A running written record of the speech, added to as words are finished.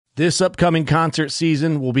This upcoming concert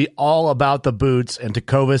season will be all about the boots, and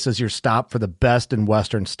Tecovas is your stop for the best in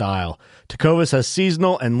Western style. Tecovas has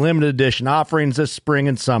seasonal and limited edition offerings this spring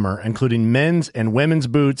and summer, including men's and women's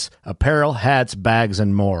boots, apparel, hats, bags,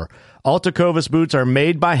 and more. All Tecovas boots are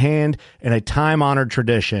made by hand in a time-honored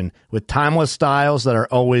tradition with timeless styles that are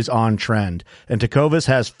always on trend. And Tecovas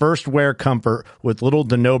has first wear comfort with little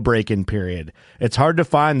to no break-in period. It's hard to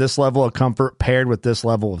find this level of comfort paired with this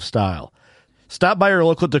level of style. Stop by your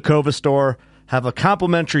local Tecovas store, have a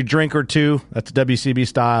complimentary drink or two, that's WCB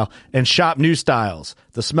style, and shop new styles.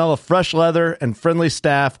 The smell of fresh leather and friendly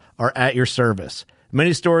staff are at your service.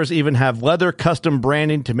 Many stores even have leather custom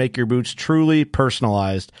branding to make your boots truly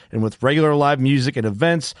personalized. And with regular live music and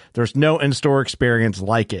events, there's no in-store experience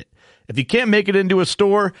like it. If you can't make it into a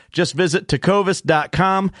store, just visit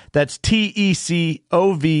tecovas.com. That's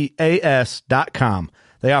TECOVAS.com.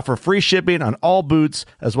 They offer free shipping on all boots,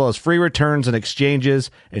 as well as free returns and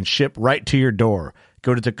exchanges, and ship right to your door.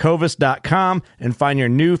 Go to tecovas.com and find your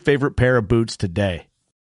new favorite pair of boots today.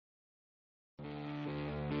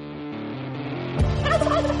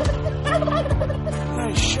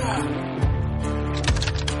 Nice shot.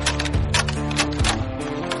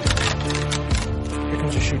 Here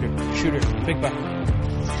comes a shooter. Shooter. Big buck.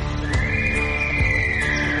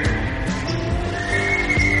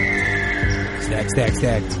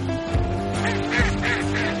 Stacked.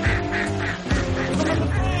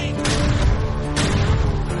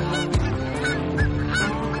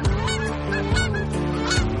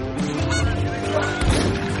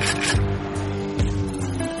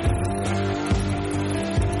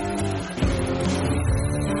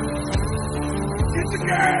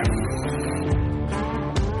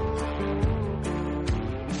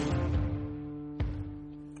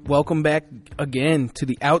 Welcome back again to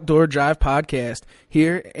the Outdoor Drive Podcast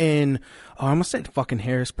here in, I almost said fucking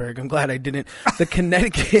Harrisburg. I'm glad I didn't. The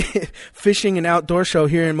Connecticut Fishing and Outdoor Show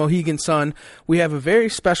here in Mohegan Sun. We have a very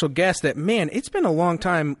special guest that, man, it's been a long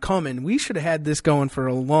time coming. We should have had this going for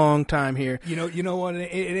a long time here. You know what?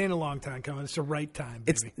 It ain't a long time coming. It's the right time,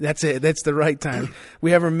 baby. That's it. That's the right time.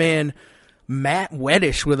 We have our man, Matt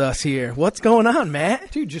Wettish, with us here. What's going on,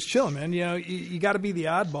 Matt? Dude, just chilling, man. You know, you got to be the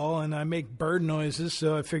oddball, and I make bird noises,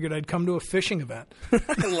 so I figured I'd come to a fishing event.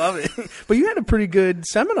 I love it. But you had a pretty good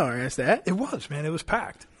seminar, is that? It was, man. It was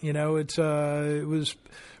packed. You know, it was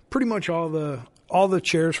pretty much all the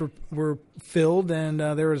chairs were filled, and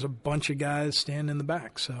there was a bunch of guys standing in the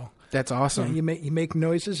back. So that's awesome. Yeah, you make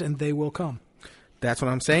noises, and they will come. That's what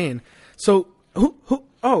I'm saying. So who?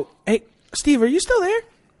 Oh, hey, Steve, are you still there?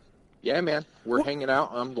 Yeah, man. We're hanging out.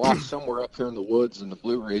 I'm lost somewhere up here in the woods in the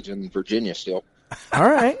Blue Ridge in Virginia still. All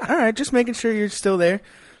right. Just making sure you're still there.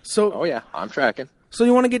 So, oh, yeah. I'm tracking. So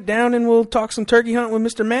you want to get down and we'll talk some turkey hunt with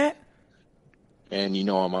Mr. Matt? And you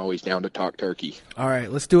know I'm always down to talk turkey. All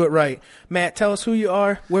right. Let's do it right. Matt, tell us who you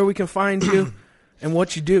are, where we can find you, and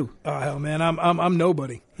what you do. Oh, hell, man. I'm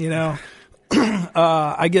nobody, you know.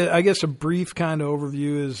 I guess a brief kind of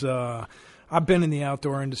overview is I've been in the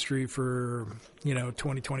outdoor industry for,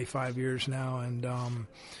 20, 25 years now, and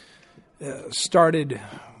started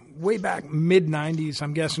way back mid-'90s,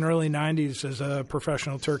 I'm guessing early '90s, as a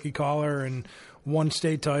professional turkey caller, and won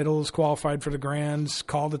state titles, qualified for the Grands,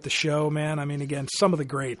 called at the show, man. I mean, again, some of the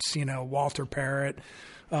greats, Walter Parrott,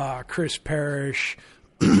 Chris Parrish,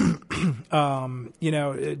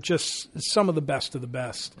 just some of the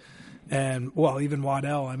best. And, well, even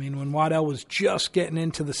Waddell. I mean, when Waddell was just getting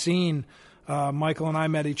into the scene, Michael and I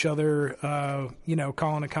met each other,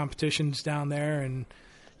 calling the competitions down there, and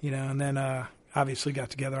then obviously got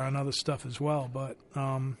together on other stuff as well. But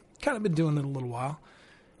kind of been doing it a little while.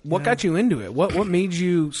 What got you into it? What made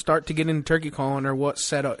you start to get into turkey calling, or what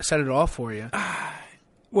set it off for you?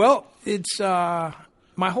 Well, it's my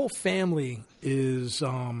whole family is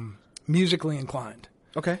musically inclined.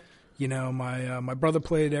 Okay. My brother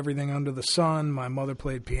played everything under the sun. My mother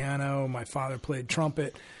played piano. My father played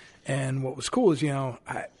trumpet. And what was cool is,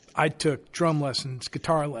 I took drum lessons,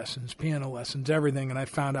 guitar lessons, piano lessons, everything, and I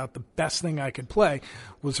found out the best thing I could play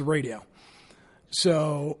was the radio.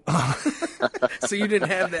 So, so you didn't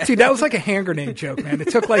have that. Dude, that was like a hand grenade joke, man. It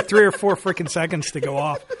took like 3 or 4 freaking seconds to go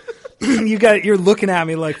off. You're looking at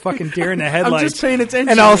me like fucking deer in the headlights. I'm just paying attention.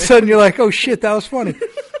 And all of a sudden you're like, oh shit, that was funny.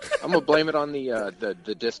 I'm going to blame it on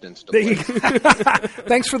the distance delay.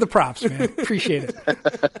 Thanks for the props, man. Appreciate it.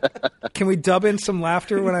 Can we dub in some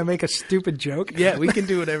laughter when I make a stupid joke? Yeah, we can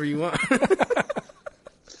do whatever you want.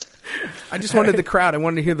 I just wanted the crowd. I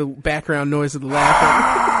wanted to hear the background noise of the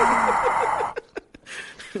laughter.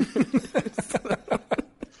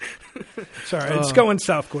 Sorry, it's going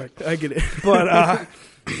south quick. I get it. But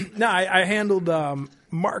no, I handled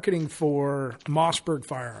marketing for Mossberg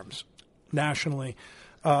Firearms nationally.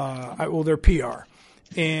 Their PR.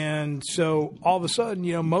 And so all of a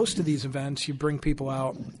sudden, most of these events, you bring people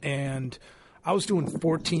out, and I was doing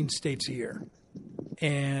 14 states a year.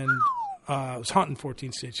 And I was hunting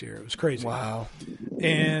 14 states a year. It was crazy. Wow.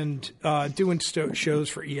 And doing shows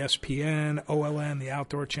for ESPN, OLN, the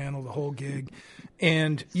Outdoor Channel, the whole gig.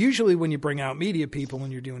 And usually when you bring out media people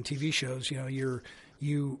and you're doing TV shows,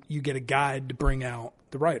 you get a guide to bring out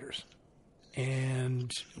the writers.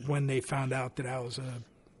 And when they found out that I was a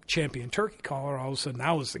champion turkey caller, all of a sudden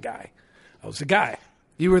I was the guy.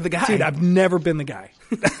 You were the guy. Dude, I've never been the guy.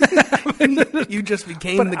 You just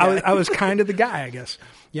became the guy. I was kind of the guy, I guess.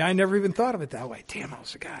 Yeah, I never even thought of it that way. Damn, I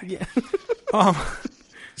was the guy. Yeah.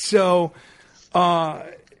 So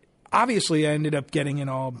obviously I ended up getting in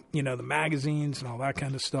all, the magazines and all that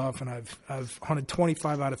kind of stuff, and I've hunted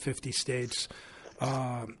 25 out of 50 states,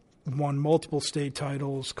 won multiple state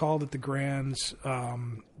titles, called at the Grands,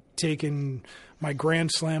 taken my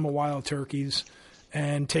Grand Slam of wild turkeys,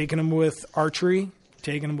 and taken them with archery,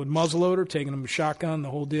 taking them with muzzleloader, taking them with shotgun, the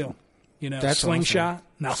whole deal. That's slingshot. Awesome.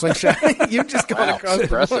 No, slingshot. You've just gone across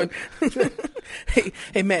the board.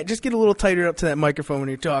 Hey, Matt, just get a little tighter up to that microphone when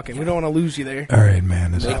you're talking. We don't want to lose you there. All right,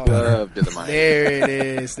 man. Is that better? Love to the mic.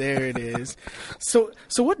 There it is. So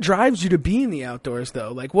what drives you to be in the outdoors,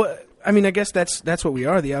 though? Like what? I mean, I guess that's what we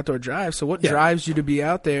are, the Outdoor Drive. So what drives you to be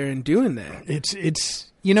out there and doing that? It's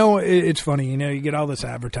it's funny. You get all this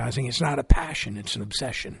advertising. It's not a passion. It's an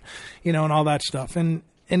obsession. And all that stuff. And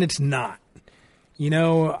it's not.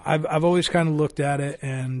 I've always kind of looked at it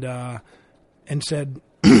and said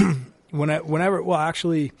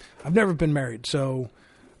actually, I've never been married, so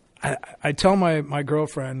I tell my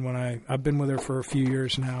girlfriend when I've been with her for a few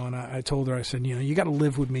years now, and I told her, I said, you got to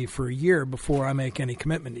live with me for a year before I make any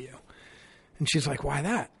commitment to you. And she's like, why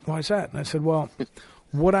that? Why is that? And I said, well,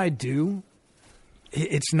 what I do,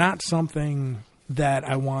 it's not something that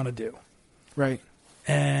I want to do. Right.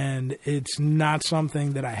 And it's not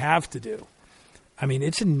something that I have to do. I mean,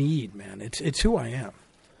 it's a need, man. It's who I am.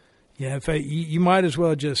 Yeah, you might as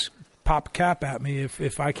well just pop a cap at me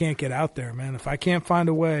if I can't get out there, man. If I can't find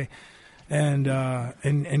a way and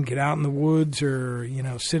get out in the woods, or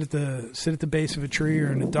sit at the base of a tree,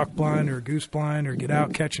 or in a duck blind or a goose blind, or get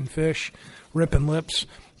out catching fish, ripping lips,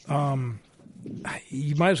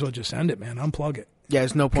 you might as well just end it, man. Unplug it. Yeah,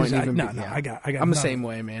 there's no point even. I got. I'm the same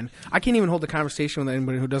way, man. I can't even hold a conversation with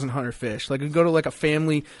anybody who doesn't hunt or fish. Like, you go to like a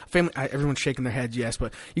family. Everyone's shaking their heads, yes,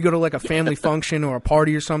 but you go to like a family function or a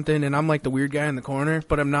party or something, and I'm like the weird guy in the corner,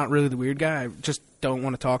 but I'm not really the weird guy. I just don't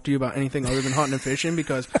want to talk to you about anything other than hunting and fishing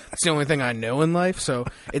because it's the only thing I know in life. So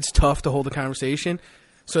it's tough to hold a conversation.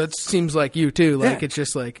 So it seems like you too. Like It's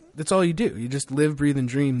just like that's all you do. You just live, breathe, and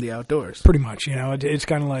dream the outdoors. Pretty much, It's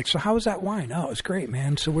kind of like, so how was that wine? Oh, it's great,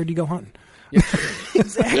 man. So where'd you go hunting?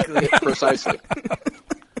 Exactly. Precisely.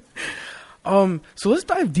 So let's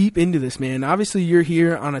dive deep into this, man. Obviously, you're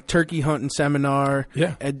here on a turkey hunting seminar.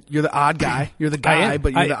 Yeah. And you're the odd guy. You're the guy,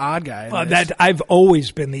 but you're the odd guy. I've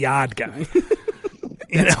always been the odd guy.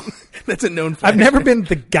 That's a known fact. I've never been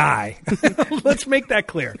the guy. Let's make that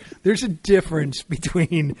clear. There's a difference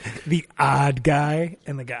between the odd guy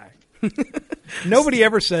and the guy. Nobody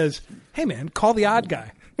ever says, hey, man, call the odd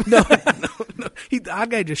guy. No. The odd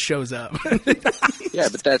guy just shows up. Yeah,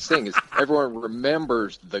 but that's the thing is everyone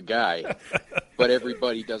remembers the guy, but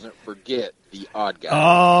everybody doesn't forget the odd guy.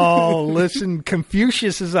 Oh, listen,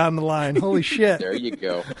 Confucius is on the line. Holy shit. There you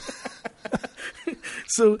go.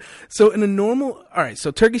 So in a normal, all right,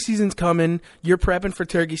 so turkey season's coming. You're prepping for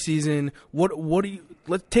turkey season. What do you,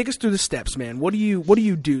 take us through the steps, man. What do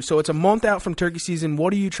you do? So it's a month out from turkey season.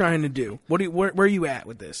 What are you trying to do? Where are you at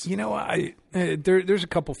with this? There's a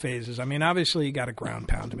couple phases. I mean, obviously you got to ground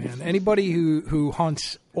pound, man. Anybody who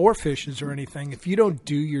hunts or fishes or anything, if you don't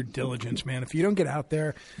do your diligence, man, if you don't get out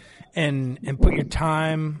there and put your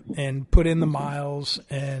time and put in the miles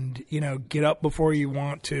and, get up before you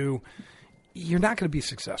want to, you're not going to be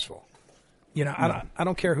successful. I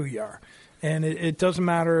don't care who you are. And it doesn't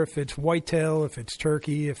matter if it's whitetail, if it's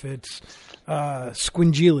turkey, if it's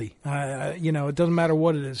squingili. It doesn't matter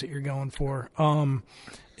what it is that you're going for.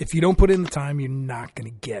 If you don't put in the time, you're not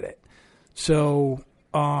going to get it. So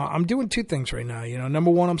I'm doing two things right now.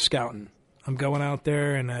 Number one, I'm scouting. I'm going out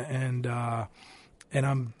there and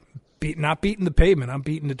I'm not beating the pavement. I'm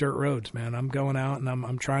beating the dirt roads, man. I'm going out and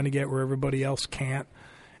I'm trying to get where everybody else can't.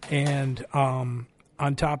 And on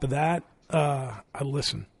top of that, I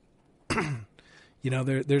listen.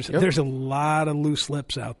 There's a lot of loose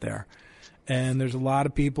lips out there, and there's a lot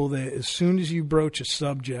of people that as soon as you broach a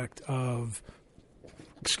subject of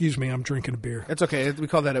Excuse me, I'm drinking a beer. That's okay. We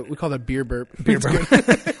call that beer burp. Beer burp.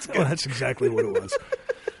 Well, that's exactly what it was.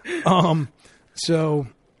 So,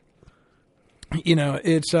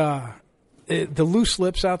 it's the loose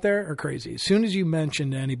lips out there are crazy. As soon as you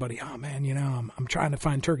mention to anybody, oh man, I'm trying to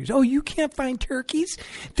find turkeys. Oh, you can't find turkeys?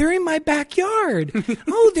 They're in my backyard.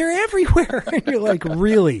 Oh, they're everywhere. And you're like,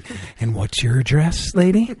 really? And what's your address,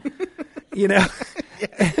 lady?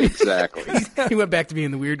 Exactly. He went back to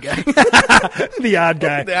being the weird guy. The odd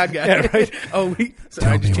guy. The odd guy. Yeah, right. Oh, Tell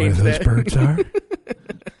I just me where changed those that. birds are.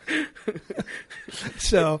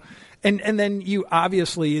 So, and then you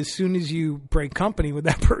obviously, as soon as you break company with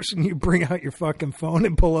that person, you bring out your fucking phone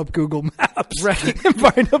and pull up Google Maps, Right. and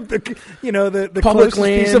find up the Public closest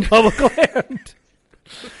piece of land. public land.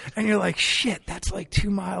 And you're like, shit, that's like 2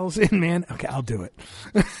 miles in, man. Okay, I'll do it.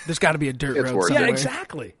 There's got to be a dirt It's road worth it. somewhere.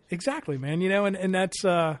 Yeah, exactly, man. And that's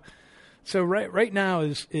so right now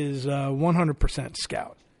is 100%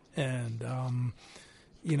 scout and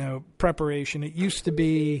preparation. It used to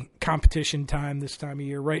be competition time this time of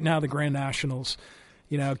year. Right now, the Grand Nationals.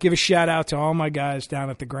 Give a shout out to all my guys down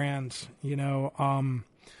at the Grands.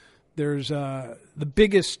 There's the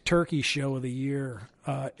biggest turkey show of the year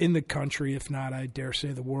in the country, if not, I dare say,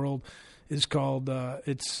 the world, is called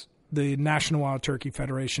it's the National Wild Turkey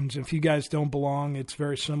Federations. If you guys don't belong, it's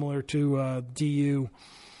very similar to DU,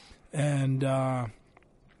 and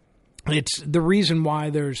it's the reason why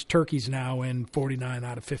there's turkeys now in 49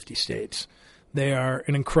 out of 50 states. They are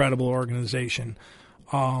an incredible organization.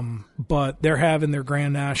 But they're having their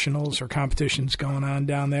Grand Nationals or competitions going on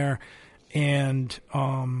down there, and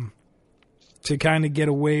to kind of get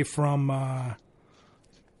away from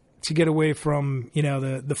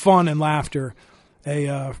the fun and laughter.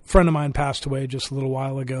 A friend of mine passed away just a little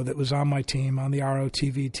while ago that was on my team, on the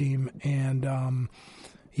ROTV team, and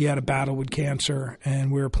he had a battle with cancer,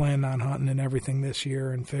 and we were planning on hunting and everything this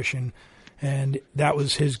year and fishing, and that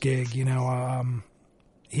was his gig.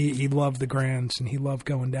 He loved the Grands, and he loved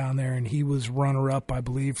going down there, and he was runner-up, I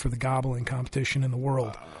believe, for the gobbling competition in the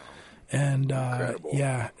world. And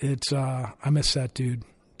it's I miss that dude.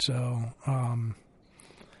 So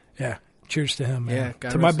cheers to him, man. Yeah,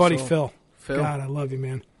 God to my rest his buddy soul. Phil. God, I love you,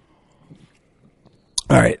 man.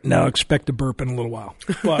 All right, now expect a burp in a little while.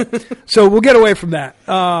 But so we'll get away from that.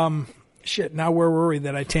 Shit, now where were we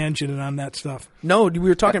that I tangented on that stuff? No, we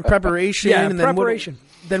were talking preparation. Yeah, and preparation.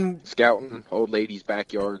 Then Scouting, old ladies'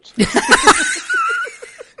 backyards.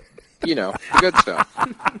 Good stuff.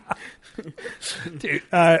 Dude,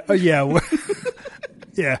 yeah.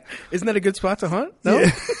 Yeah. Isn't that a good spot to hunt? No?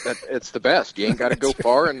 Yeah. It's the best. You ain't got to go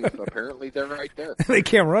far, and apparently they're right there. They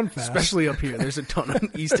can't run fast. Especially up here. There's a ton of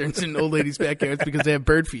Easterns in old ladies' backyards because they have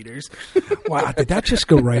bird feeders. Wow, did that just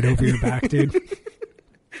go right over your back, dude?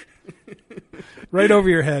 Right over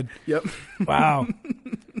your head. Yep. Wow.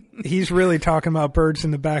 He's really talking about birds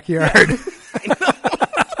in the backyard.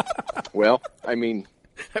 Well, I mean,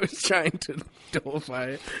 I was trying to dullify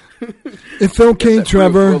it. It's okay, that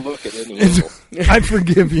Trevor. we'll look at any angle. I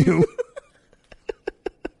forgive you.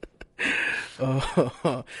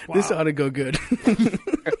 Oh, This ought to go good.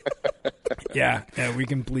 Yeah, we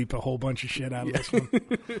can bleep a whole bunch of shit out of this one.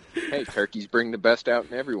 Hey, turkeys bring the best out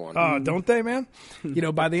in everyone. Oh, don't they, man?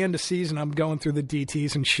 By the end of season, I'm going through the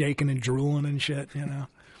DTs and shaking and drooling and shit,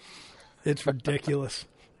 It's ridiculous.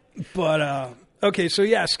 But, okay, so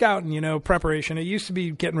yeah, scouting, preparation. It used to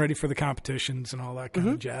be getting ready for the competitions and all that kind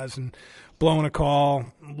of jazz and blowing a call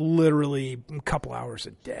literally a couple hours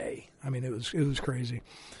a day. I mean, it was crazy.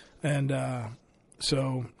 And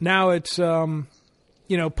so now it's,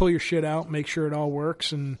 pull your shit out, make sure it all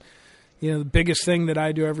works. And, the biggest thing that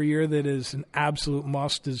I do every year that is an absolute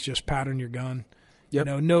must is just pattern your gun.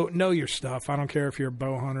 Yep. Know your stuff. I don't care if you're a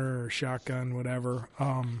bow hunter or shotgun, whatever.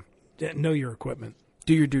 Know your equipment.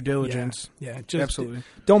 Do your due diligence. Yeah, just absolutely.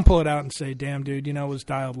 Don't pull it out and say, damn, dude, it was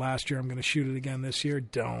dialed last year. I'm going to shoot it again this year.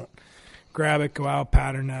 Don't. Grab it, go out,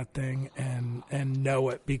 pattern that thing, and know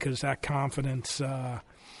it, because that confidence,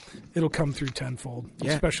 it'll come through tenfold,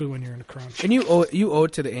 especially when you're in a crunch. And you owe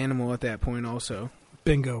it to the animal at that point also.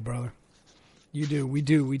 Bingo, brother. You do. We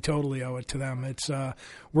do. We totally owe it to them. It's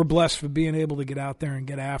we're blessed for being able to get out there and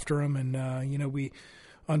get after them, and we.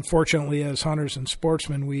 Unfortunately, as hunters and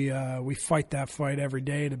sportsmen, we fight that fight every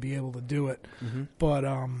day to be able to do it. Mm-hmm. But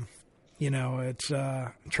it's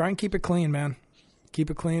try and keep it clean, man.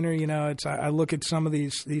 Keep it cleaner. I look at some of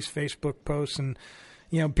these Facebook posts, and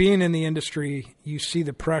being in the industry, you see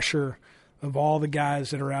the pressure of all the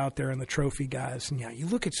guys that are out there and the trophy guys, and you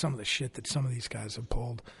look at some of the shit that some of these guys have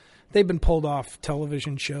pulled. They've been pulled off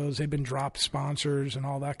television shows. They've been dropped sponsors and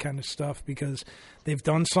all that kind of stuff because they've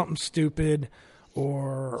done something stupid.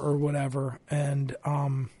 or whatever. And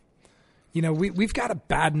we've got a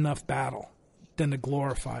bad enough battle than to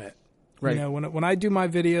glorify it. Right. When I do my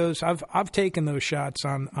videos, I've taken those shots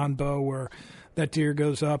on bow where that deer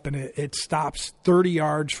goes up and it stops 30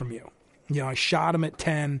 yards from you. I shot him at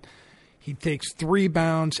 10. He takes 3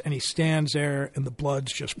 bounds and he stands there and the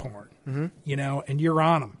blood's just pouring. Mm-hmm. And you're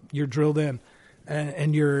on him. You're drilled in,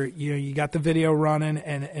 and you got the video running,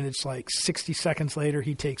 and it's like 60 seconds later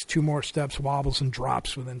he takes 2 more steps, wobbles, and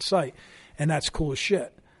drops within sight, and that's cool as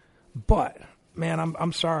shit. But man,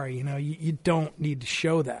 I'm sorry. You don't need to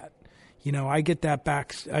show that. I get that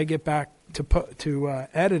back. I get back to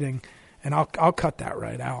editing, and I'll cut that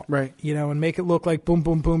right out. Right. And make it look like boom,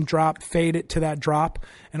 boom, boom, drop, fade it to that drop,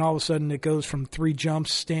 and all of a sudden it goes from 3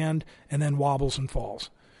 jumps, stand, and then wobbles and falls.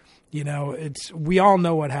 We all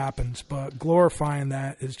know what happens, but glorifying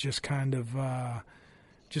that is just kind of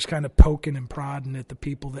poking and prodding at the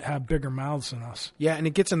people that have bigger mouths than us. Yeah, and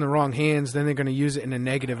it gets in the wrong hands. Then they're going to use it in a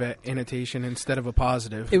negative annotation instead of a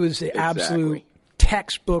positive. It was the absolute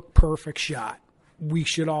textbook perfect shot. We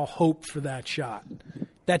should all hope for that shot.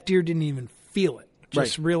 That deer didn't even feel it.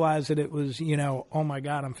 Just realized that it was, oh my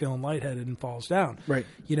God, I'm feeling lightheaded, and falls down. Right.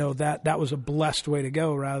 That was a blessed way to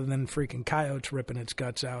go, rather than freaking coyotes ripping its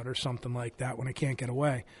guts out or something like that when it can't get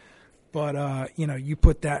away. But, you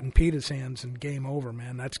put that in PETA's hands and game over,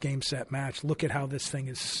 man. That's game, set, match. Look at how this thing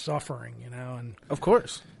is suffering, and of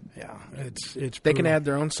course. Yeah, it's they can add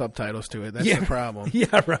their own subtitles to it. That's the problem.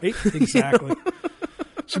 Yeah, right. Exactly.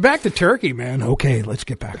 So back to turkey, man. Okay, let's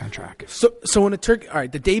get back on track. So when a turkey, all right,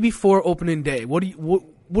 the day before opening day, what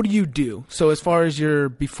do you do? So as far as your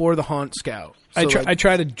before the hunt scout, so I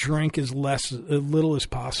try to drink as little as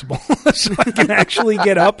possible, so I can actually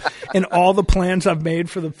get up and all the plans I've made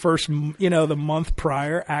for the first, the month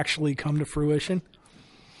prior actually come to fruition.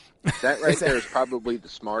 That right there is probably the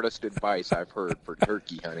smartest advice I've heard for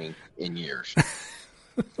turkey hunting in years.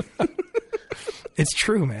 It's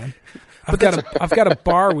true, man. I've got a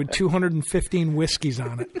bar with 215 whiskeys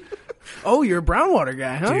on it. Oh, you're a brown water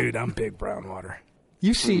guy, huh? Dude, I'm big brown water.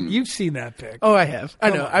 You've seen that pic. Oh, I have.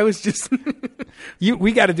 I know. I was just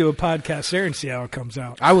we got to do a podcast there and see how it comes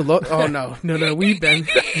out. I would love. Oh no, we've been.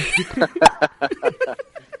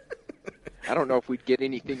 I don't know if we'd get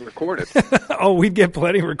anything recorded. Oh, we'd get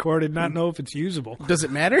plenty recorded. Not know if it's usable. Does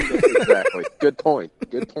it matter? Exactly. Good point.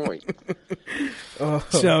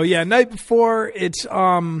 So yeah, night before, it's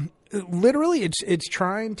literally it's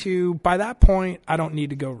trying to. By that point, I don't need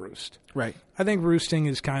to go roost. Right. I think roosting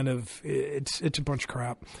is kind of it's a bunch of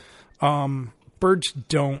crap. Birds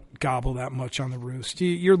don't gobble that much on the roost.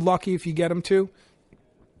 You're lucky if you get them to,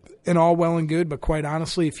 and all well and good. But quite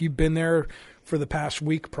honestly, if you've been there for the past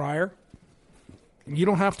week prior, you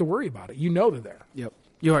don't have to worry about it. You know they're there. Yep.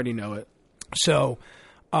 You already know it. So,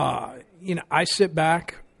 I sit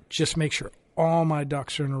back, just make sure all my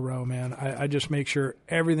ducks are in a row, man. I just make sure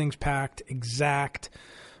everything's packed, exact.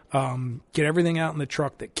 Get everything out in the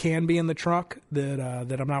truck that can be in the truck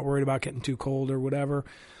that I'm not worried about getting too cold or whatever.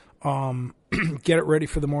 Get it ready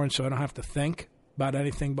for the morning so I don't have to think about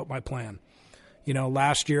anything but my plan.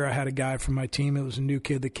 Last year I had a guy from my team. It was a new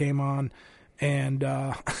kid that came on, and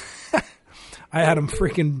I had him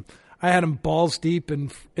balls deep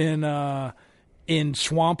in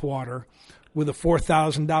swamp water with a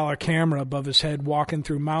 $4,000 camera above his head, walking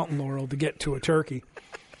through mountain laurel to get to a turkey.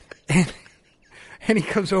 And he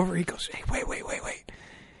comes over, he goes, "Hey, wait.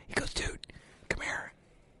 He goes, "Dude, come here."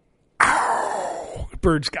 Ow!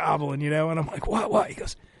 Bird's gobbling, and I'm like, what? He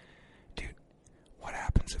goes, "Dude, what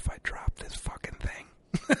happens if I drop this fucking thing?"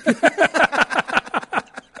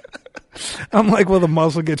 I'm like, well, the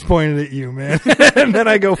muzzle gets pointed at you, man. And then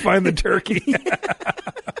I go find the turkey.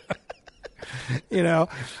 And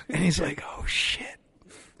he's like, "Oh, shit."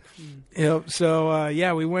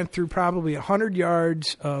 So we went through probably 100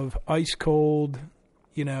 yards of ice cold,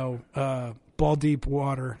 ball deep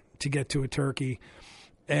water to get to a turkey.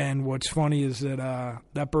 And what's funny is that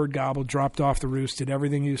that bird gobble dropped off the roost, did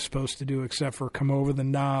everything he was supposed to do except for come over the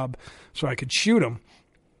knob so I could shoot him.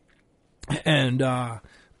 And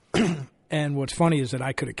and what's funny is that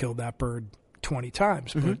I could have killed that bird 20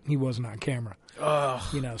 times, but he wasn't on camera. So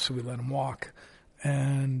we let him walk.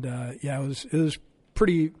 And it was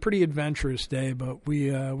pretty adventurous day, but we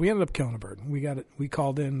ended up killing a bird. We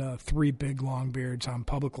called in 3 big longbeards on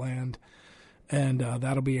public land, and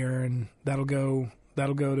that'll be airing. That'll go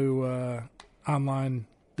to online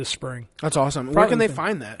this spring. That's awesome. Where can they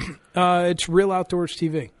find that? It's Real Outdoors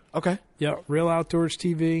TV. Okay. Yeah, Real Outdoors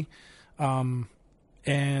TV. We've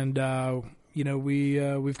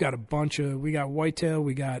got a bunch of, we got whitetail,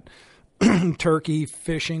 we got turkey,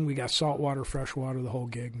 fishing, we got saltwater, freshwater, the whole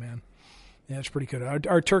gig, man. Yeah, it's pretty good.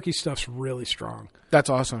 Our turkey stuff's really strong. That's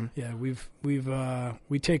awesome. Yeah, we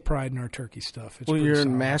take pride in our turkey stuff. It's Well, you're solid.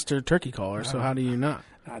 a master turkey caller, so how do you not?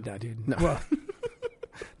 Nah, dude. No. Well,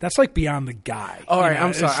 that's like beyond the guy. All right, you know?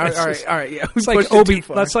 I'm sorry. It's all just- right. Yeah, It's like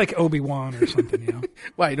That's like Obi-Wan or something. You know,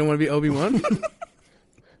 Why, you don't want to be Obi-Wan?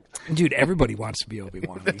 dude. Everybody wants to be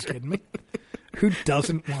Obi-Wan. Are you kidding me? Who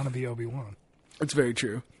doesn't want to be Obi-Wan? It's very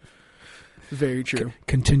true. Very true.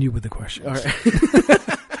 Continue with the questions. All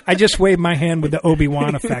right. I just waved my hand with the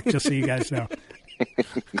Obi-Wan effect, just so you guys know.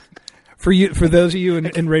 For those of you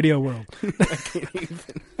in radio world.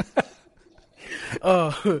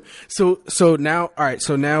 So now, all right.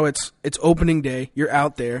 So now it's opening day. You're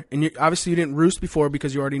out there, and obviously you didn't roost before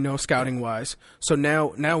because you already know scouting wise. So now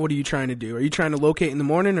what are you trying to do? Are you trying to locate in the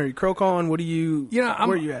morning? Or are you crow calling? What are you? Where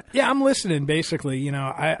are you at? Yeah, I'm listening. Basically, you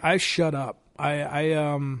know, I shut up.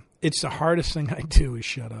 It's the hardest thing I do is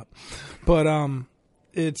shut up. But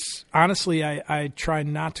it's honestly, I try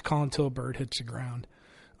not to call until a bird hits the ground.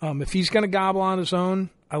 If he's going to gobble on his own,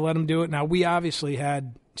 I let him do it. Now, we obviously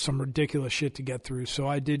had some ridiculous shit to get through, so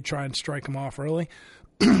I did try and strike him off early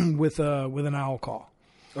with an owl call.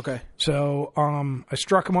 Okay. So I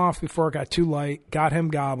struck him off before it got too light, got him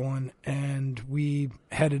gobbling, and we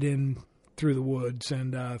headed in through the woods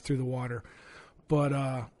and through the water. But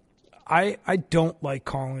I don't like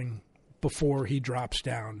calling before he drops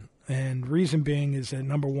down. And reason being is that,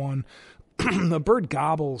 number one, the bird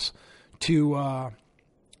gobbles to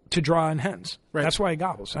draw in hens. Right. That's why he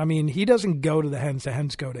gobbles. I mean, he doesn't go to the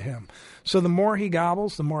hens go to him. So the more he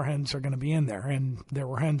gobbles, the more hens are going to be in there, and there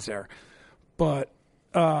were hens there. But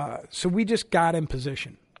so we just got in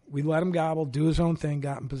position. We let him gobble, do his own thing,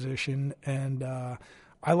 got in position, and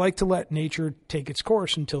I like to let nature take its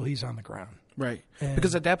course until he's on the ground. Right. And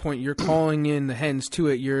Because at that point, you're calling in the hens to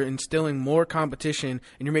it. You're instilling more competition,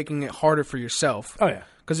 and you're making it harder for yourself. Oh, yeah.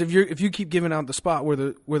 Because if you keep giving out the spot where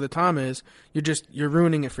the tom is, you're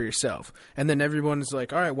ruining it for yourself. And then everyone is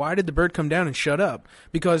like, all right, why did the bird come down and shut up?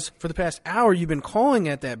 Because for the past hour you've been calling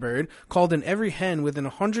at that bird, called in every hen within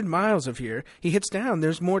 100 miles of here. He hits down.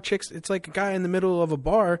 There's more chicks. It's like a guy in the middle of a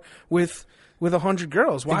bar with 100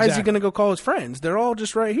 girls. Why is he going to go call his friends? They're all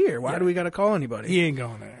just right here. Why do we got to call anybody? He ain't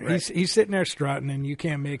going there. Right. He's sitting there strutting, and you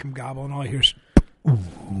can't make him gobble, and all you hear is,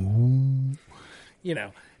 you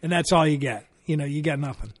know, and that's all you get. You know, you got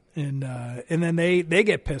nothing. And then they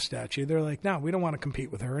get pissed at you. They're like, no, we don't want to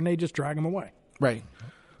compete with her, and they just drag him away. Right.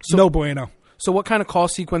 So, no bueno. So what kind of call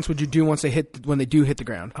sequence would you do when they do hit the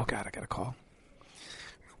ground? Oh, God, I got a call.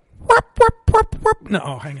 Whoop, whoop, whoop, whoop. No,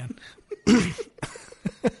 oh, hang on.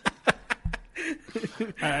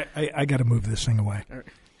 I got to move this thing away.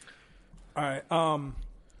 All right.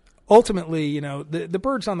 Ultimately, you know, the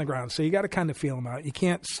bird's on the ground, so you got to kind of feel him out. You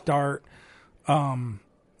can't start,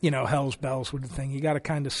 hell's bells with the thing. You got to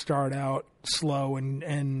kind of start out slow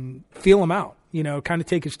and feel him out, you know, kind of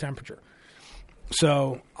take his temperature.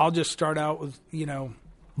 So I'll just start out with, you know,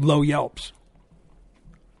 low yelps.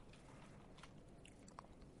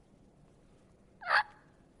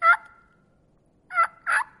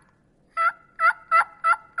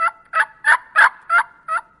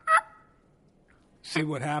 See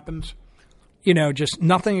what happens. You know, just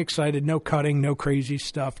nothing excited, no cutting, no crazy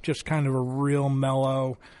stuff, just kind of a real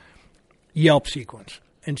mellow yelp sequence.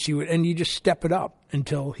 And you just step it up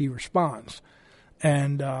until he responds.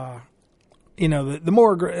 And, the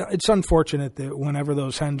more, it's unfortunate that whenever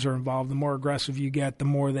those hens are involved, the more aggressive you get, the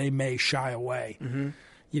more they may shy away. Mm-hmm.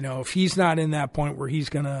 You know, if he's not in that point where he's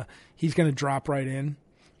gonna drop right in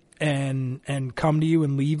and come to you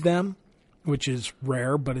and leave them, which is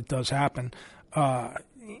rare, but it does happen.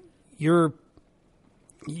 You're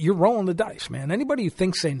rolling the dice, man. Anybody who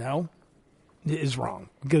thinks they know is wrong,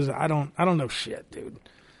 because I don't know shit, dude.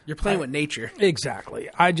 You're playing with nature. Exactly.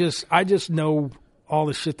 I just know all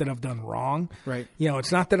the shit that I've done wrong. Right. You know,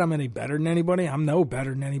 it's not that I'm any better than anybody. I'm no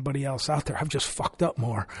better than anybody else out there. I've just fucked up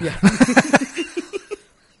more. Yeah.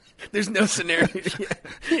 There's no scenario.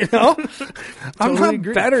 You know? I'm not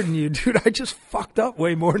agree. better than you, dude. I just fucked up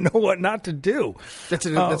way more, know what not to do. That's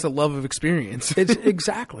a love of experience. It's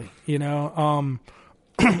exactly, you know.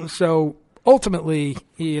 So ultimately,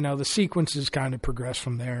 you know, the sequences kind of progress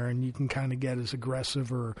from there, and you can kind of get as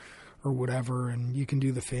aggressive or whatever, and you can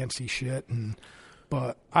do the fancy shit.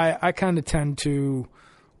 But I kind of tend to,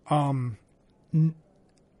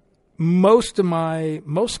 most of my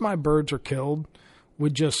birds are killed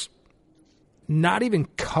with just not even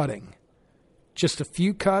cutting, just a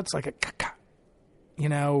few cuts, like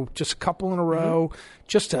just a couple in a row,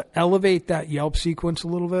 just to elevate that yelp sequence a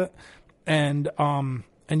little bit, and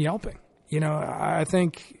yelping. You know, I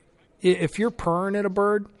think if you're purring at a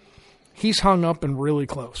bird, he's hung up and really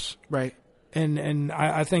close. Right. And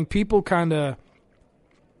I think people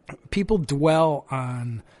dwell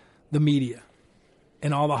on the media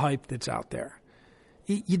and all the hype that's out there.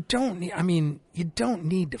 You don't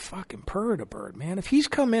need to fucking purr at a bird, man. If he's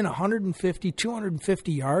come in 150,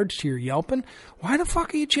 250 yards to your yelping, why the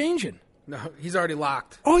fuck are you changing? No, he's already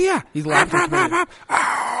locked. Oh, yeah. He's locked. Ow!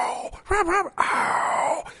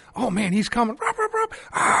 Ow! Oh, man, he's coming.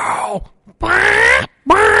 Ow! I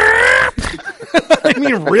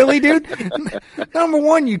mean, really, dude? Number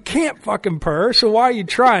one, you can't fucking purr, so why are you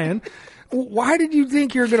trying? Why did you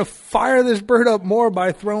think you're going to fire this bird up more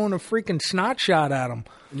by throwing a freaking snot shot at him?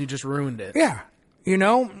 You just ruined it. Yeah. You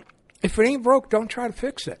know, if it ain't broke, don't try to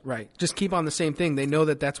fix it. Right. Just keep on the same thing. They know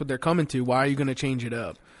that that's what they're coming to. Why are you going to change it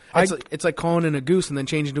up? It's like calling in a goose and then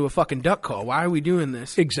changing to a fucking duck call. Why are we doing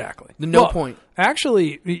this? Exactly. No point.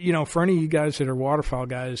 Actually, you know, for any of you guys that are waterfowl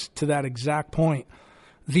guys, to that exact point,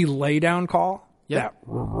 the laydown call, that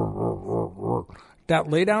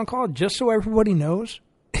laydown call, just so everybody knows,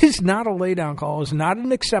 is not a laydown call. It's not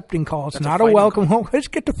an accepting call. It's not a welcome home. Let's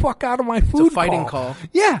get the fuck out of my food. It's a fighting call.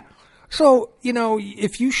 Yeah. So, you know,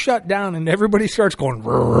 if you shut down and everybody starts going,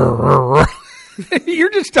 you're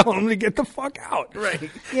just telling them to get the fuck out. Right.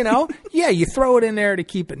 You know? Yeah, you throw it in there to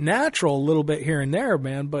keep it natural a little bit here and there,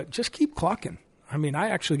 man, but just keep clucking. I mean, I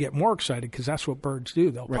actually get more excited because that's what birds do.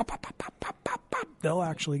 They'll pop, pop, pop, pop, pop, pop, pop. They'll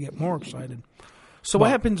actually get more excited. So what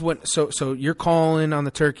happens when so you're calling on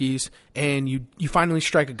the turkeys and you finally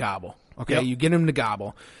strike a gobble. Okay, Yep. You get him to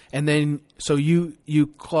gobble, and then so you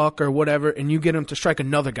cluck or whatever, and you get him to strike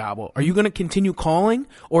another gobble. Are you going to continue calling,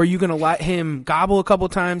 or are you going to let him gobble a couple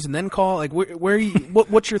times and then call? Like, where are you?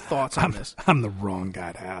 What's your thoughts on this? I'm the wrong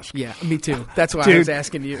guy to ask. Yeah, me too. That's why Dude, I was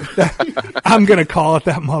asking you. I'm going to call at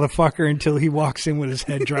that motherfucker until he walks in with his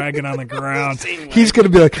head dragging on the ground. He's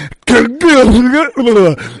going to be like,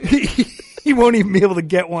 he won't even be able to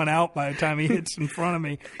get one out by the time he hits in front of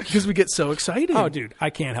me. Because we get so excited. Oh, dude, I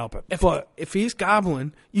can't help it. If he's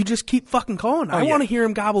gobbling, you just keep fucking calling. I want to hear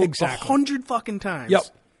him gobble 100 fucking times. Yep.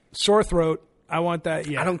 Sore throat. I want that.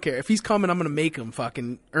 Yeah. I don't care. If he's coming, I'm going to make him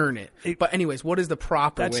fucking earn it. But anyways, what is the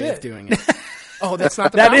proper way of doing it? Oh, that's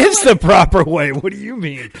not the That proper is the proper way. What do you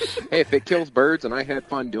mean? Hey, if it kills birds and I had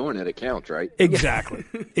fun doing it, it counts, right? Exactly.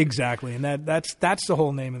 Exactly. And that's the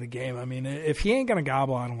whole name of the game. I mean, if he ain't going to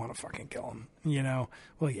gobble, I don't want to fucking kill him. You know?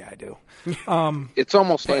 Well, yeah, I do. It's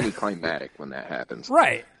almost anticlimactic when that happens.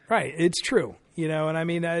 Right. It's true. You know, and I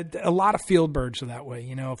mean, a lot of field birds are that way.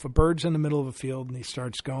 You know, if a bird's in the middle of a field and he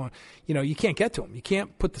starts going, you know, you can't get to him. You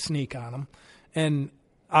can't put the sneak on him. And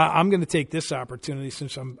I'm going to take this opportunity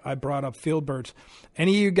since I brought up field birds.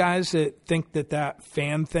 Any of you guys that think that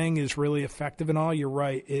fan thing is really effective and all, you're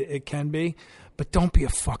right. It can be. But don't be a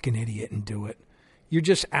fucking idiot and do it. You're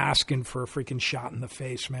just asking for a freaking shot in the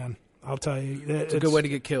face, man. I'll tell you. It's a good way to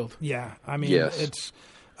get killed. Yeah. I mean, yes. It's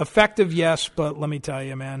effective, yes, but let me tell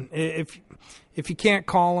you, man, if you can't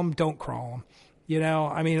call them, don't crawl them. You know,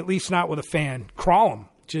 I mean, at least not with a fan. Crawl them.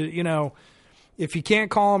 You know, if you can't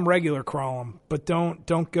call them, regular crawl them, but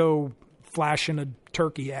don't go flashing a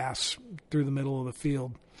turkey ass through the middle of the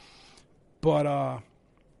field. But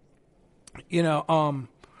you know,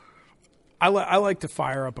 I like to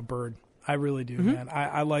fire up a bird. I really do, man.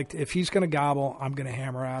 I like if he's going to gobble, I'm going to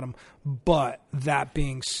hammer at him. But that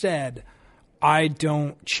being said, I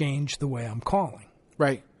don't change the way I'm calling.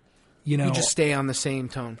 Right. You know, you just stay on the same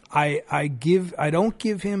tone. I don't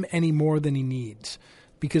give him any more than he needs,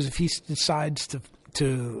 because if he decides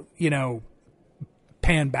to you know,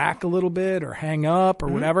 pan back a little bit or hang up or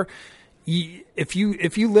whatever, if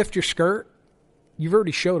you lift your skirt, you've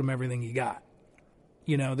already showed him everything you got.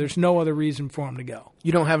 You know, there's no other reason for him to go.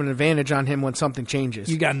 You don't have an advantage on him when something changes.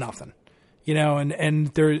 You got nothing. You know, and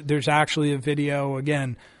there's actually a video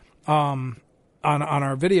again on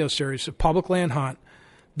our video series, a public land hunt,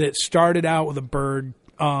 that started out with a bird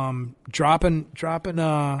dropping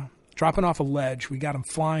off a ledge. We got him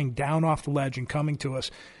flying down off the ledge and coming to us,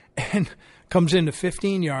 and comes into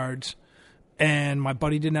 15 yards, and my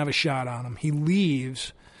buddy didn't have a shot on him. He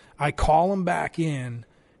leaves. I call him back in,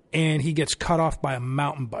 and he gets cut off by a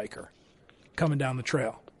mountain biker coming down the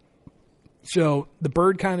trail. So the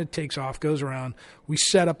bird kind of takes off, goes around. We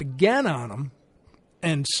set up again on him,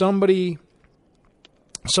 and somebody's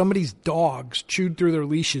dogs chewed through their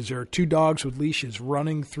leashes. There are two dogs with leashes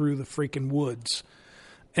running through the freaking woods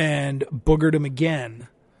and boogered him again.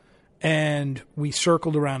 And we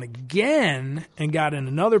circled around again and got in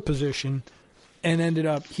another position and ended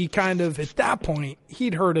up, he kind of, at that point,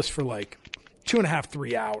 he'd heard us for like 2.5,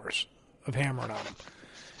 3 hours of hammering on him.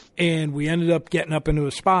 And we ended up getting up into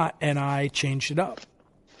a spot, and I changed it up.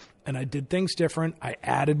 and I did things different. I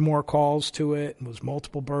added more calls to it, and was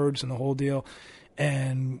multiple birds and the whole deal,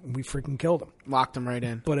 and we freaking killed them. Locked them right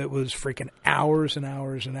in. But it was freaking hours and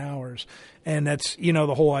hours and hours. And that's,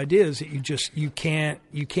 the whole idea is that you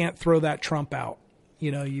can't throw that trump out.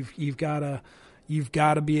 You've got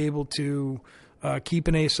to be able to keep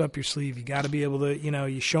an ace up your sleeve. You got to be able to,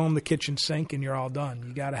 you show them the kitchen sink and you're all done.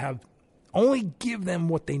 You got to only give them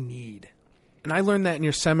what they need. And I learned that in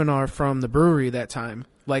your seminar from the brewery that time.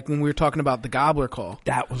 Like when we were talking about the gobbler call.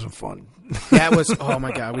 That wasn't fun. That was, oh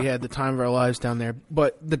my God, we had the time of our lives down there.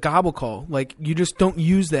 But the gobble call, like you just don't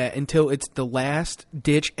use that until it's the last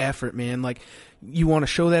ditch effort, man. Like you want to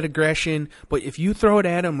show that aggression, but if you throw it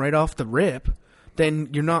at them right off the rip, then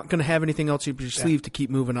you're not going to have anything else up your sleeve to keep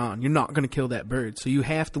moving on. You're not going to kill that bird. So you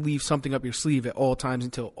have to leave something up your sleeve at all times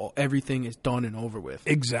until everything is done and over with.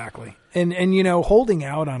 Exactly. And holding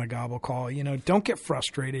out on a gobble call, don't get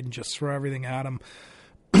frustrated and just throw everything at them.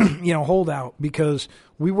 Hold out, because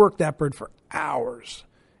we worked that bird for hours,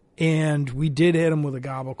 and we did hit him with a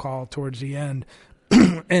gobble call towards the end.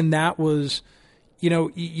 And that was,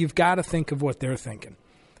 you've got to think of what they're thinking.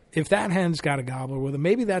 If that hen's got a gobbler with him,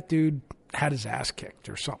 maybe that dude had his ass kicked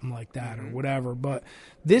or something like that or whatever. But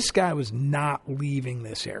this guy was not leaving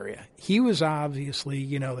this area. He was obviously,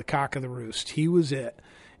 the cock of the roost. He was it.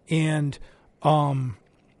 And when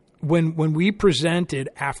we presented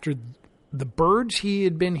after the birds he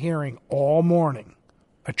had been hearing all morning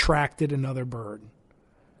attracted another bird,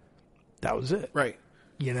 that was it. Right.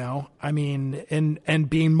 And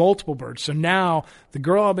being multiple birds. So now the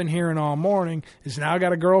girl I've been hearing all morning has now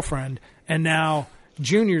got a girlfriend, and now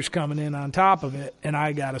Junior's coming in on top of it, and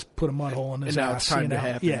I got to put a mud hole in his ass. And now it's time to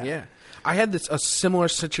happen. Yeah. I had a similar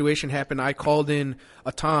situation happen. I called in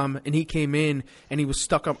a Tom, and he came in, and he was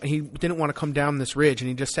stuck up. He didn't want to come down this ridge, and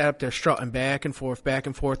he just sat up there strutting back and forth,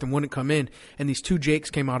 and wouldn't come in. And these two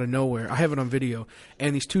jakes came out of nowhere. I have it on video.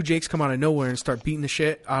 And these two jakes come out of nowhere and start beating the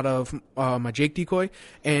shit out of my jake decoy.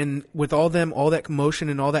 And with all that commotion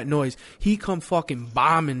and all that noise, he come fucking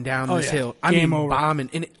bombing down this hill. Game over. Bombing.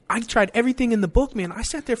 And I tried everything in the book, man. I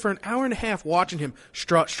sat there for an hour and a half watching him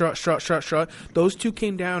strut. Those two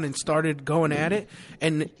came down and started going at it,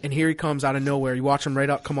 and here he comes out of nowhere. You watch him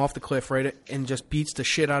come off the cliff and just beats the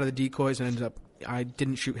shit out of the decoys, and ends up, I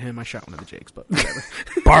didn't shoot him, I shot one of the jakes, but whatever.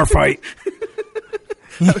 Bar fight.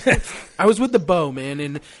 I was with the bow,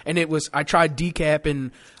 man, and it was, I tried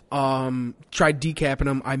decapping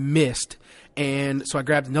him, I missed. And so I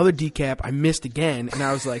grabbed another decap. I missed again, and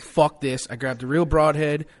I was like, fuck this. I grabbed a real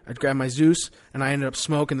broadhead. I grabbed my Zeus, and I ended up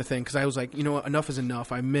smoking the thing because I was like, you know what, enough is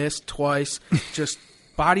enough. I missed twice. Just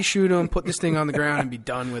body shoot him, put this thing on the ground, and be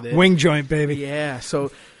done with it. Wing joint, baby. Yeah.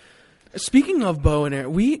 So speaking of bow and arrow,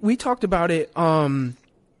 we talked about it,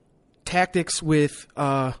 tactics with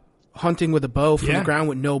hunting with a bow from the ground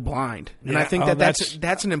with no blind. And I think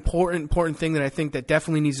that's an important thing that I think that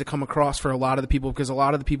definitely needs to come across for a lot of the people, because a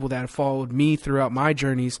lot of the people that have followed me throughout my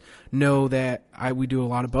journeys know that we do a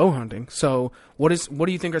lot of bow hunting. So what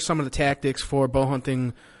do you think are some of the tactics for bow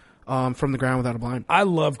hunting from the ground without a blind? I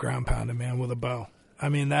love ground pounding, man, with a bow. I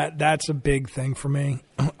mean, that's a big thing for me.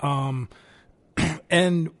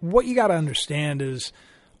 And what you got to understand is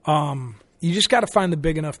you just got to find the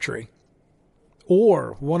big enough tree.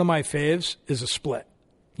 Or one of my faves is a split.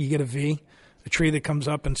 You get a V, a tree that comes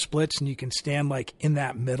up and splits, and you can stand like in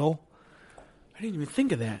that middle. I didn't even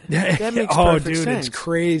think of that. That makes perfect sense. It's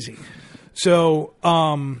crazy. So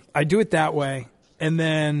I do it that way, and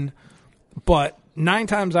then, but 9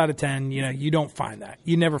 times out of 10, you don't find that.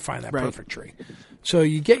 You never find that perfect tree. So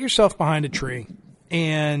you get yourself behind a tree,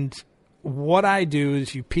 and what I do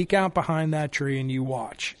is you peek out behind that tree and you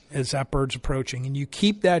watch as that bird's approaching, and you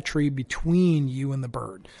keep that tree between you and the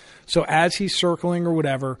bird. So as he's circling or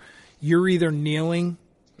whatever, you're either kneeling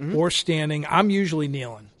or standing. I'm usually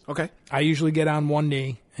kneeling. Okay. I usually get on one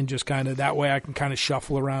knee and just kind of, that way I can kind of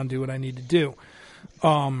shuffle around, do what I need to do.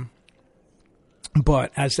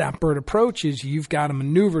 But as that bird approaches, you've got to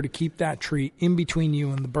maneuver to keep that tree in between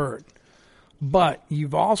you and the bird. But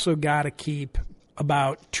you've also got to keep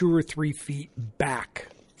about 2 or 3 feet back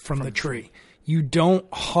from the tree. You don't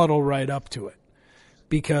huddle right up to it,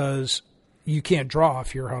 because you can't draw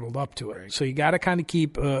if you're huddled up to it. Right. So you got to kind of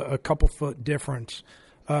keep a couple foot distance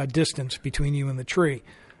between you and the tree.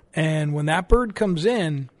 And when that bird comes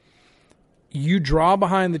in, you draw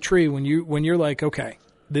behind the tree. When you're like, okay,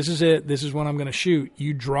 this is it, this is when I'm going to shoot,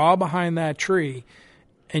 you draw behind that tree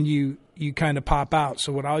and you kind of pop out.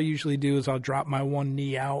 So what I'll usually do is I'll drop my one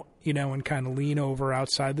knee out, and kind of lean over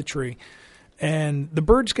outside the tree. And the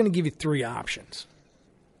bird's going to give you 3 options.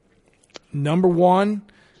 Number 1,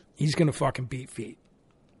 he's going to fucking beat feet.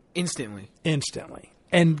 Instantly.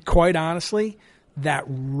 And quite honestly, that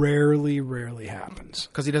rarely happens.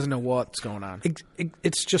 Because he doesn't know what's going on.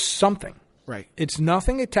 It's just something. Right. It's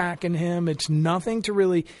nothing attacking him. It's nothing to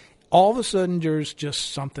really. All of a sudden, there's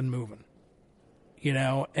just something moving,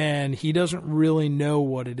 and he doesn't really know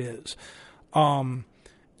what it is.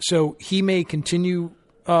 So he may continue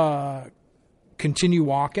walking,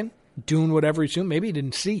 doing whatever he's doing. Maybe he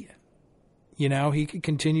didn't see it. He could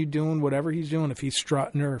continue doing whatever he's doing. If he's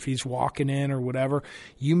strutting or if he's walking in or whatever,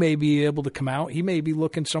 you may be able to come out. He may be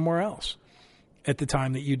looking somewhere else at the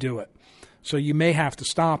time that you do it. So you may have to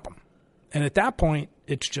stop him. And at that point,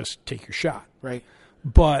 it's just take your shot. Right.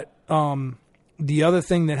 But the other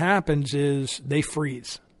thing that happens is they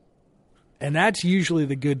freeze. And that's usually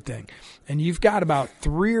the good thing. And you've got about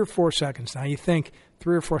 3 or 4 seconds. Now you think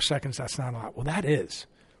 3 or 4 seconds, that's not a lot. Well, that is.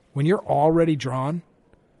 When you're already drawn,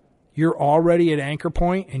 you're already at anchor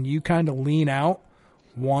point, and you kind of lean out.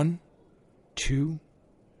 1, 2,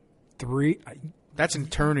 3. That's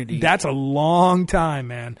eternity. That's a long time,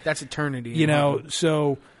 man. That's eternity.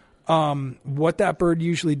 So what that bird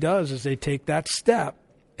usually does is they take that step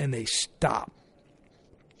and they stop.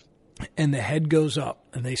 And the head goes up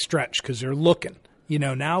and they stretch because they're looking.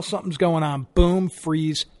 Now something's going on. Boom,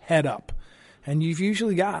 freeze, head up. And you've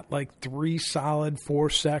usually got like 3 solid 4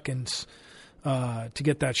 seconds to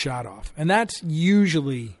get that shot off. And that's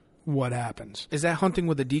usually what happens. Is that hunting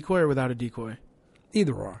with a decoy or without a decoy?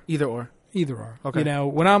 Either or. Either or. Either or. Okay.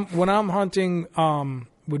 When I'm hunting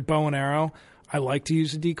with bow and arrow, I like to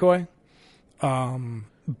use a decoy.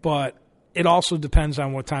 But it also depends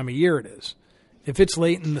on what time of year it is. If it's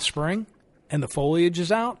late in the spring and the foliage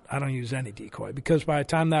is out, I don't use any decoy because by the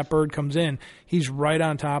time that bird comes in, he's right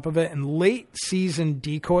on top of it. And late season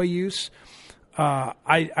decoy use,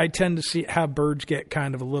 I tend to have birds get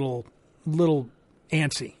kind of a little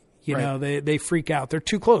antsy. They freak out. They're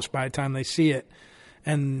too close by the time they see it.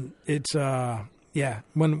 And it's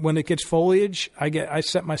when it gets foliage, I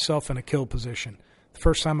set myself in a kill position. The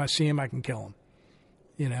first time I see him, I can kill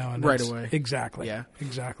him. And right away. Exactly. Yeah.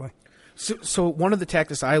 Exactly. So one of the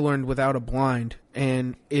tactics I learned without a blind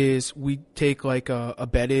is we take like a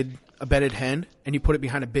bedded hen and you put it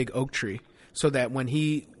behind a big oak tree so that when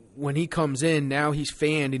he comes in, now he's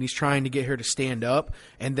fanned and he's trying to get her to stand up,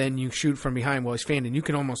 and then you shoot from behind while he's fanned, and you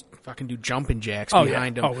can almost fucking do jumping jacks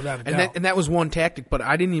behind him. Oh, without a doubt. And that was one tactic, but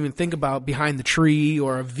I didn't even think about behind the tree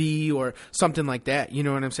or a V or something like that. You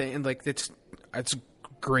know what I'm saying? And like that's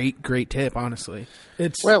great tip, honestly.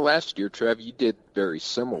 Well, last year, Trev, you did very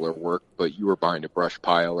similar work, but you were behind a brush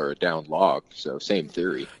pile or a down log, so same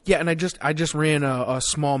theory. Yeah, and I just ran a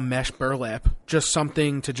small mesh burlap, just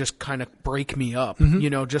something to just kind of break me up,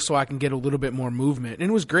 just so I can get a little bit more movement.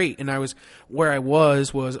 And it was great. And where I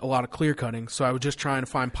was a lot of clear cutting, so I was just trying to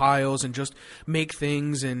find piles and just make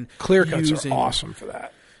things and clear cuts are awesome for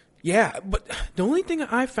that. Yeah, but the only thing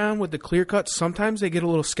I found with the clear cuts, sometimes they get a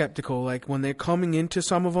little skeptical. Like when they're coming into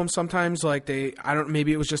some of them, sometimes like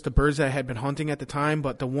maybe it was just the birds that I had been hunting at the time,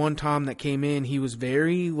 but the one Tom that came in, he was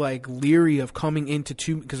very like leery of coming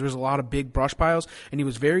into because there was a lot of big brush piles, and he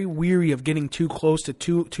was very weary of getting too close to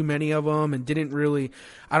too many of them, and didn't really,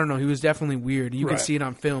 I don't know, he was definitely weird. You could see it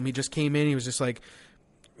on film. He just came in, he was just like,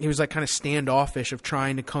 he was like kind of standoffish of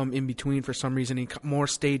trying to come in between for some reason. He more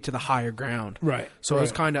stayed to the higher ground. Right. So it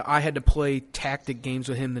was kind of, I had to play tactic games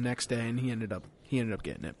with him the next day, and he ended up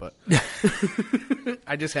getting it. But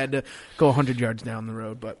I just had to go 100 yards down the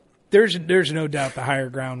road. But there's no doubt the higher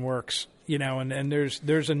ground works, and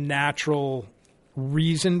there's a natural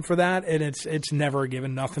reason for that, and it's never a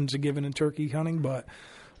given. Nothing's a given in turkey hunting, but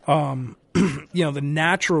the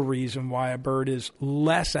natural reason why a bird is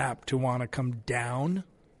less apt to want to come down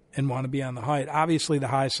and want to be on the height. Obviously, the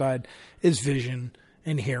high side is vision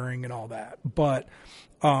and hearing and all that. But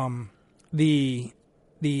the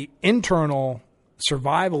internal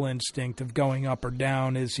survival instinct of going up or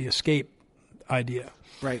down is the escape idea.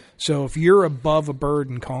 Right. So if you're above a bird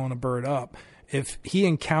and calling a bird up, if he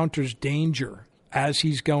encounters danger as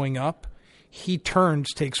he's going up, he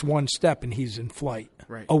turns, takes one step, and he's in flight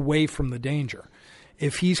away from the danger.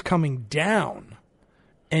 If he's coming down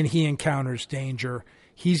and he encounters danger,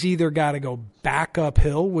 he's either got to go back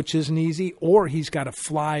uphill, which isn't easy, or he's got to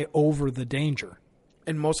fly over the danger.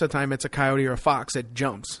 And most of the time it's a coyote or a fox that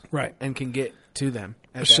jumps and can get to them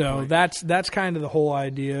at that point. that's kind of the whole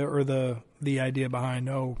idea, or the idea behind,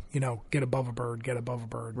 get above a bird.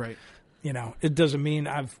 Right. It doesn't mean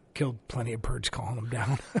I've killed plenty of birds calling them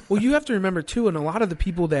down. Well, you have to remember, too, and a lot of the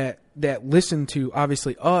people that listen to,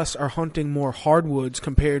 obviously, us are hunting more hardwoods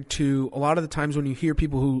compared to a lot of the times when you hear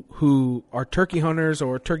people who are turkey hunters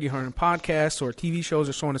or turkey hunting podcasts or TV shows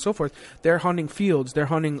or so on and so forth, they're hunting fields. They're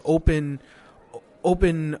hunting open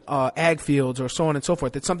open ag fields or so on and so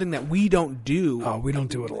forth. It's something that we don't do. Oh, we don't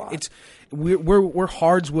do it a lot. We're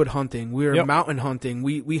hardswood hunting. We're Yep. mountain hunting.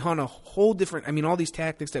 We hunt a whole different. I mean, all these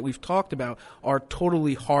tactics that we've talked about are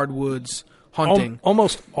totally hardwoods hunting.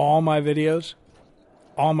 Almost all my videos,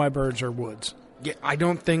 all my birds are woods. Yeah, I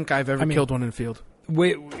don't think I've ever killed one in the field.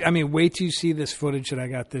 Wait till you see this footage that I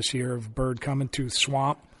got this year of bird coming through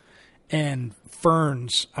swamp and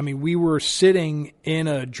ferns. I mean, we were sitting in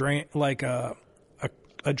a drain, like a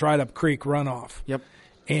dried up creek runoff. Yep.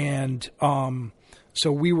 And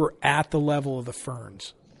so we were at the level of the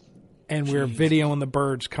ferns, and we were videoing the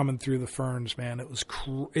birds coming through the ferns. Man, it was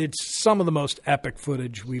it's some of the most epic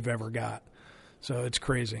footage we've ever got. So it's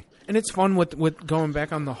crazy. And it's fun with going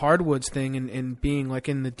back on the hardwoods thing and being like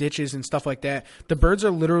in the ditches and stuff like that. The birds are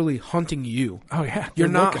literally hunting you. Oh yeah, you're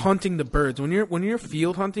not hunting the birds. When you're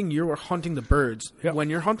field hunting, you are hunting the birds. Yep. When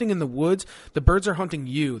you're hunting in the woods, the birds are hunting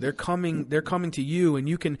you. They're coming to you, and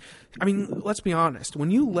you can. I mean, let's be honest. When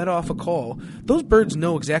you let off a call, those birds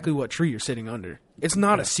know exactly what tree you're sitting under. It's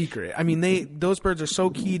not a secret. I mean, those birds are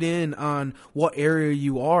so keyed in on what area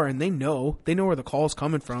you are, and they know where the call's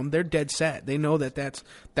coming from. They're dead set. They know that's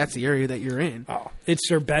the area that you're in. Oh, it's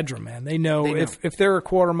their bedroom, man. They know. If they're a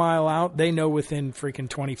quarter mile out, they know within freaking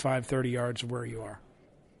 25, 30 yards of where you are.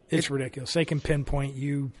 It's ridiculous. They can pinpoint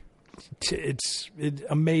you. It's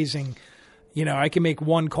amazing. You know, I can make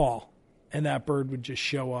one call, and that bird would just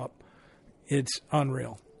show up. It's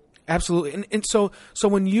unreal. Absolutely. And so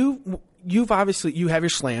when you've obviously you have your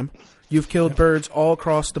slam, you've killed birds all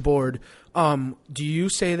across the board. Do you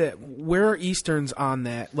say that where are Easterns on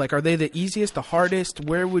that? Like, are they the easiest, the hardest?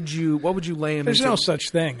 What would you lay them There's into? no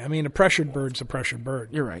such thing. I mean, a pressured bird's a pressured bird.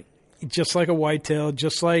 You're right. Just like a whitetail,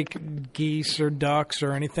 just like geese or ducks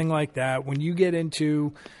or anything like that. When you get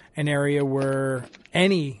into an area where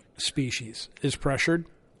any species is pressured,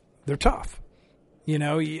 they're tough. You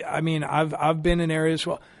know, I mean, I've been in areas.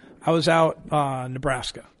 Well, I was out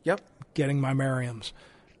Nebraska. Yep. Getting my Merriams,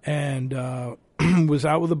 and was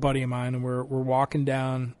out with a buddy of mine, and we're walking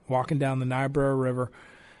down the Niobrara River,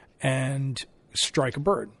 and strike a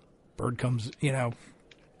bird. Bird comes,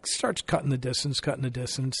 starts cutting the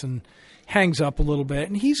distance, and hangs up a little bit,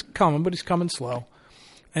 and he's coming, but he's coming slow,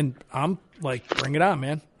 and I'm like, bring it on,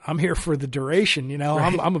 man. I'm here for the duration,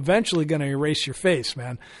 Right. I'm eventually going to erase your face,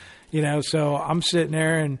 man. So I'm sitting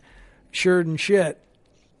there, and sure and shit,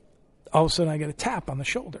 all of a sudden I get a tap on the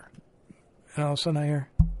shoulder. And all of a sudden I hear,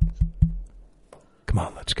 come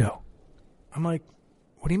on, let's go. I'm like,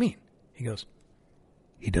 what do you mean? He goes,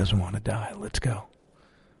 he doesn't want to die. Let's go.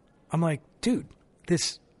 I'm like, dude,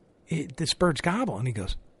 this bird's gobbling. He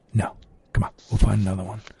goes, no, come on, we'll find another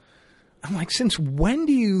one. I'm like, since when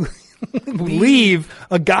do you leave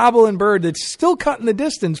a gobbling bird that's still cutting the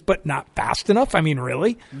distance but not fast enough? I mean,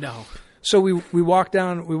 really? No. So we walk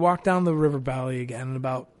down the river valley again, and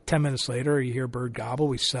about 10 minutes later, you hear bird gobble.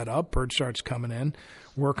 We set up. Bird starts coming in.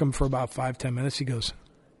 Work him for about 5-10 minutes. He goes,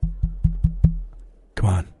 come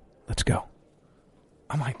on, let's go.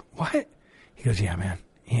 I'm like, what? He goes, yeah, man,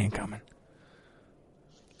 he ain't coming.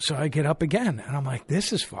 So I get up again, and I'm like,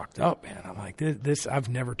 this is fucked up, man. I'm like, this I've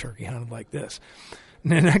never turkey hunted like this.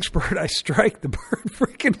 And the next bird I strike, the bird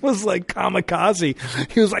freaking was like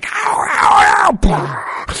kamikaze. He was like, ow, ow,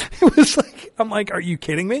 ow. It was like, I'm like, are you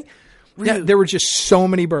kidding me? Yeah, there were just so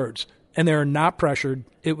many birds, and they're not pressured.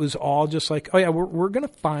 It was all just like, oh yeah, we're going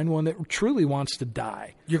to find one that truly wants to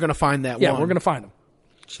die. You're going to find that one. Yeah, we're going to find them.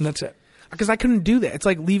 And that's it. Because I couldn't do that. It's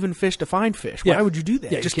like leaving fish to find fish. Why would you do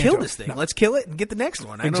that? Yeah, just you can't kill do this it. thing. No. Let's kill it and get the next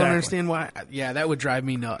one. I Exactly. don't understand why. Yeah, that would drive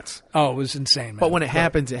me nuts. Oh, it was insane, man. But when it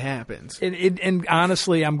happens, it happens. And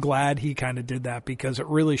honestly, I'm glad he kind of did that, because it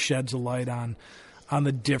really sheds a light on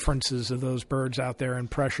the differences of those birds out there,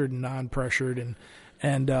 and pressured and non-pressured.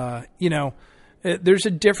 And there's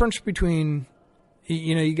a difference between,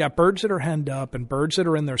 you got birds that are henned up and birds that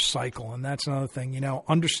are in their cycle. And that's another thing,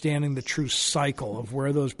 understanding the true cycle of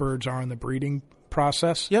where those birds are in the breeding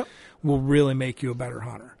process will really make you a better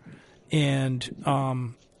hunter. And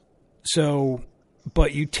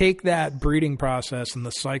but you take that breeding process and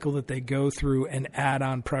the cycle that they go through and add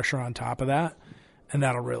on pressure on top of that, and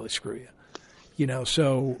that'll really screw you.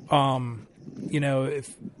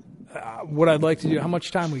 If what I'd like to do, how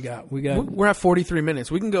much time we got? We're at 43 minutes.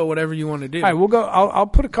 We can go whatever you want to do. All right, we'll go. I'll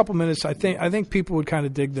put a couple minutes. I think people would kind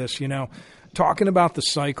of dig this. Talking about the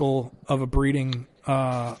cycle of a breeding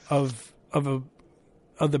of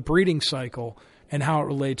the breeding cycle and how it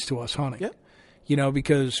relates to us hunting. Yep.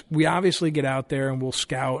 Because we obviously get out there and we'll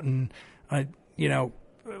scout, and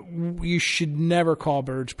you should never call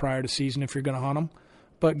birds prior to season if you're going to hunt them.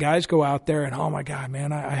 But guys go out there and, oh, my God,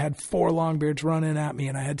 man, I had 4 longbeards run in at me,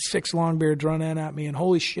 and I had 6 longbeards run in at me, and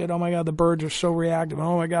holy shit, oh, my God, the birds are so reactive, and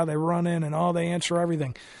oh, my God, they run in, and oh, they answer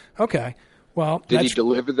everything. Okay, well. Did he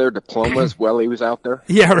deliver their diplomas while he was out there?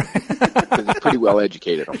 Yeah, right. Because he pretty well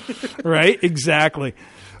educated them. Right, exactly.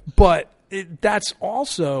 But that's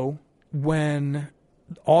also when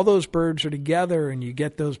all those birds are together and you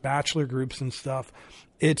get those bachelor groups and stuff.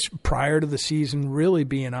 It's prior to the season really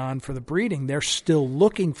being on for the breeding. They're still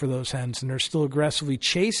looking for those hens, and they're still aggressively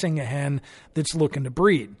chasing a hen that's looking to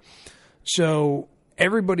breed. So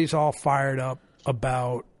everybody's all fired up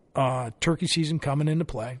about turkey season coming into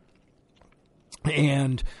play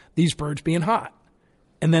and these birds being hot.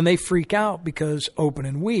 And then they freak out because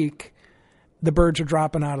opening week, the birds are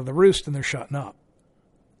dropping out of the roost and they're shutting up.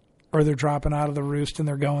 Or they're dropping out of the roost and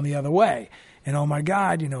they're going the other way. And, oh, my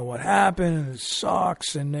God, you know what happened? And it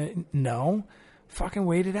sucks. And no, fucking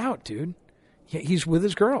wait it out, dude. He's with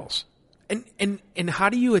his girls. And how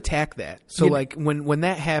do you attack that? So, like, when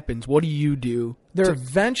that happens, what do you do? They're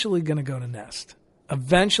eventually going to go to nest.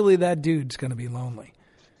 Eventually that dude's going to be lonely.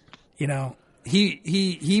 You know,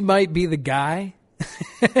 he might be the guy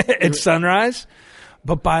at sunrise,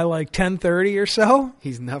 but by like 10:30 or so,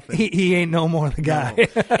 he's nothing. He ain't no more the guy.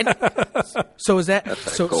 No. So is that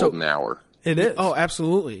that's a golden hour? It is. Oh,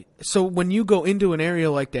 absolutely. So when you go into an area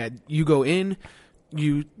like that, you go in,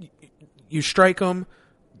 you strike them,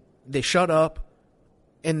 they shut up,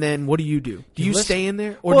 and then what do? Do you stay in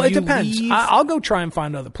there, or well, do it you depends. leave? I'll go try and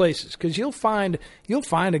find other places because you'll find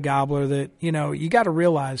a gobbler that, you know, you got to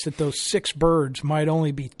realize that those 6 birds might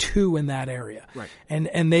only be 2 in that area, right?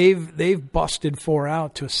 And they've busted 4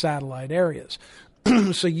 out to satellite areas,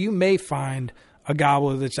 so you may find a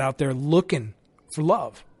gobbler that's out there looking for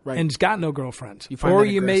love. Right. And has got no girlfriends. Or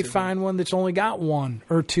you may find one that's only got 1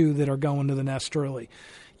 or 2 that are going to the nest early.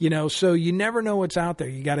 You know, so you never know what's out there.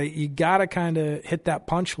 You gotta kind of hit that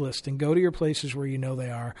punch list and go to your places where you know they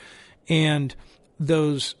are. And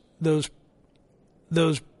those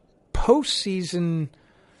postseason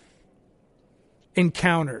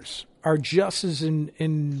encounters are just as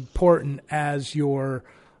important as your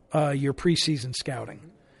preseason scouting.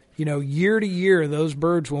 You know, year to year, those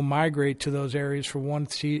birds will migrate to those areas for one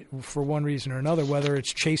reason or another, whether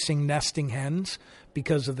it's chasing nesting hens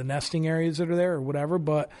because of the nesting areas that are there or whatever.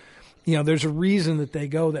 But, you know, there's a reason that they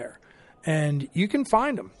go there. And you can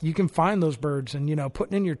find them. You can find those birds. And, you know,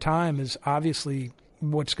 putting in your time is obviously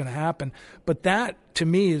what's going to happen. But that, to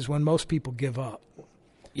me, is when most people give up.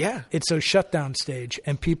 Yeah. It's a shutdown stage.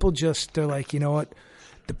 And people they're like, you know what?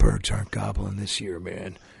 The birds aren't gobbling this year,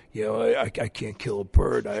 man. You know, I can't kill a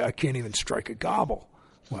bird. I can't even strike a gobble.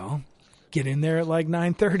 Well, get in there at like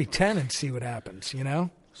 9:30, 10 and see what happens, you know?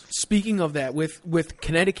 Speaking of that, with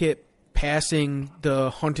Connecticut passing the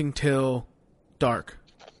hunting till dark,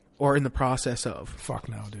 or in the process of. Fuck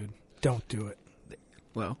no, dude. Don't do it.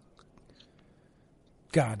 Well.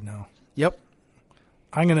 God, no. Yep.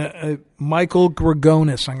 I'm going to, Michael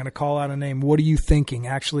Gregonis, I'm going to call out a name. What are you thinking?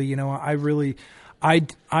 Actually, you know, I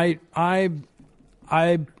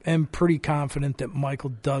am pretty confident that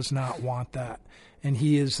Michael does not want that, and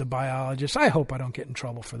he is the biologist. I hope I don't get in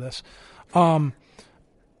trouble for this.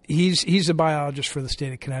 He's a biologist for the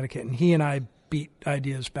state of Connecticut, and he and I beat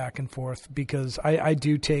ideas back and forth because I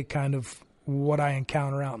do take kind of what I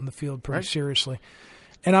encounter out in the field pretty seriously.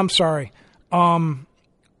 And I'm sorry,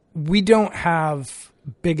 we don't have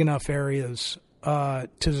big enough areas to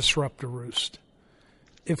disrupt a roost.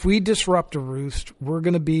 If we disrupt a roost, we're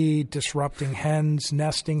going to be disrupting hens,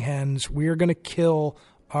 nesting hens. We are going to kill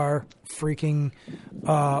our freaking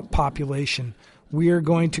population. We are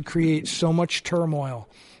going to create so much turmoil.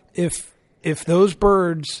 If those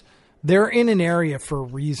birds, they're in an area for a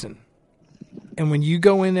reason. And when you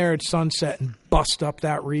go in there at sunset and bust up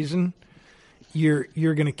that reason, you're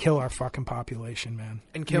going to kill our fucking population, man.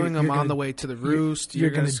 And killing them on the way to the roost. You're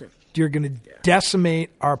going to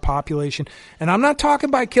decimate our population. And I'm not talking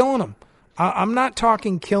by killing them. I'm not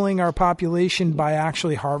talking killing our population by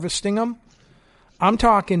actually harvesting them. I'm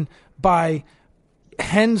talking by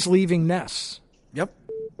hens leaving nests. Yep.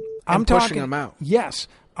 I'm pushing them out. Yes.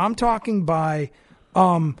 I'm talking by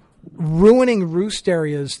ruining roost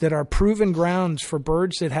areas that are proven grounds for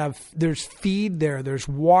birds that there's feed there, there's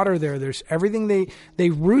water there, there's everything. They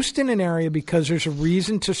roost in an area because there's a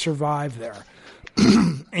reason to survive there.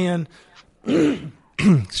 And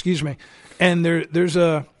excuse me, and there's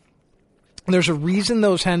a reason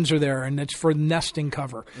those hens are there, and it's for nesting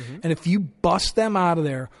cover. Mm-hmm. And if you bust them out of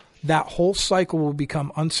there, that whole cycle will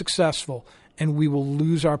become unsuccessful, and we will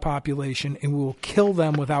lose our population, and we will kill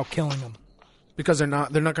them without killing them. Because they're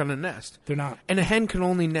not going to nest. They're not. And a hen can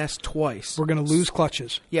only nest twice. We're going to lose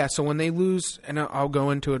clutches. Yeah, so when they lose, and I'll go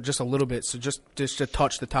into it just a little bit, so just to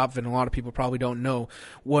touch the top of it, and a lot of people probably don't know,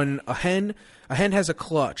 when a hen has a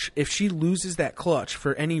clutch. If she loses that clutch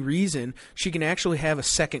for any reason, she can actually have a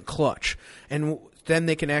second clutch. And then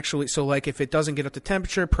they can actually, so like if it doesn't get up to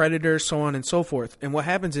temperature, predators, so on and so forth. And what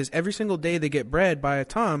happens is every single day they get bred by a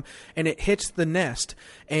tom and it hits the nest,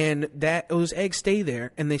 and those eggs stay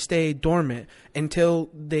there and they stay dormant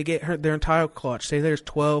until they get their entire clutch. Say there's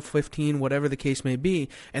 12, 15, whatever the case may be,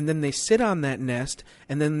 and then they sit on that nest,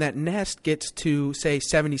 and then that nest gets to, say,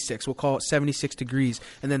 76. We'll call it 76 degrees.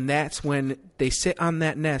 And then that's when they sit on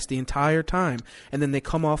that nest the entire time, and then they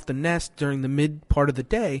come off the nest during the mid part of the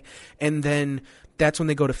day, and then that's when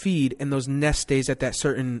they go to feed, and those nest stays at that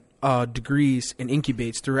certain degrees and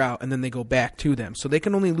incubates throughout, and then they go back to them. So they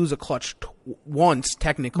can only lose a clutch once,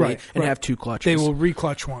 technically, and have two clutches. They will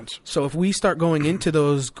reclutch once. So if we start going into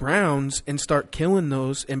those grounds and start killing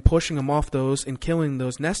those and pushing them off those and killing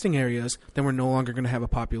those nesting areas, then we're no longer going to have a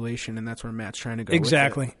population, and that's where Matt's trying to go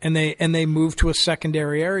exactly. with it. And they move to a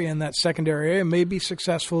secondary area, and that secondary area may be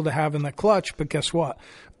successful to have in the clutch, but guess what?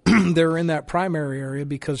 They're in that primary area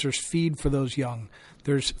because there's feed for those young.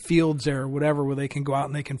 There's fields there or whatever where they can go out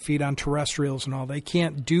and they can feed on terrestrials and all. They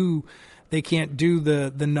can't do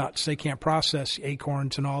the nuts. They can't process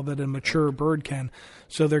acorns and all that a mature bird can.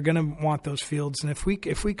 So they're going to want those fields. And if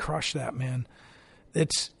we crush that, man,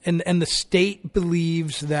 it's and the state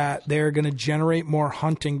believes that they're going to generate more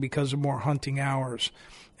hunting because of more hunting hours.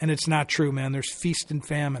 And it's not true, man. There's feast and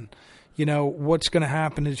famine. You know, what's going to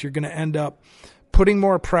happen is you're going to end up putting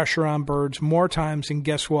more pressure on birds more times, and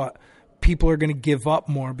guess what? People are going to give up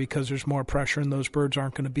more because there's more pressure and those birds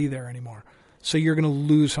aren't going to be there anymore. So you're going to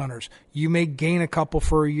lose hunters. You may gain a couple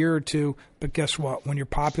for a year or two, but guess what? When your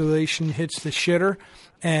population hits the shitter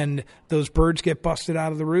and those birds get busted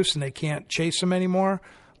out of the roost and they can't chase them anymore,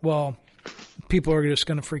 well, people are just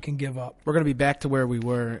going to freaking give up. We're going to be back to where we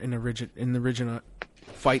were in the original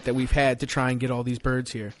fight that we've had to try and get all these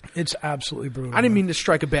birds here. It's absolutely brutal. I didn't mean to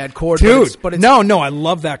strike a bad chord, dude. But it's, no, I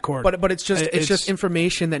love that chord. But it's just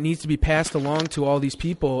information that needs to be passed along to all these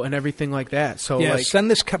people and everything like that. So yeah, like,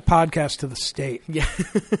 send this podcast to the state. Yeah.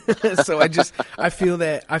 So I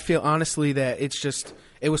feel honestly that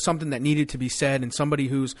it was something that needed to be said, and somebody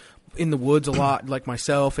who's in the woods a lot like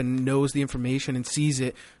myself and knows the information and sees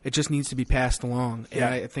it, it just needs to be passed along. And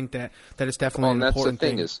I think that is definitely an important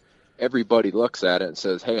thing. That's the thing is, everybody looks at it and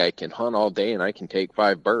says, hey, I can hunt all day and I can take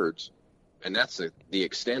 5 birds. And that's the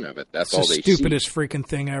extent of it. That's all they see. It's the stupidest freaking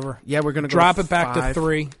thing ever. Yeah, we're going to drop it back to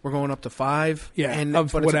 3. We're going up to 5. Yeah,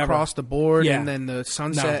 but whatever. It's across the board, and then the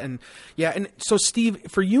sunset. No. And so, Steve,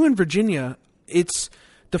 for you in Virginia, it's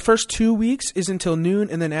the first 2 weeks is until noon,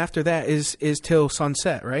 and then after that is till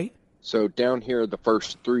sunset, right? So down here, the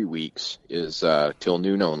first 3 weeks is till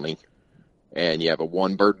noon only. And you have a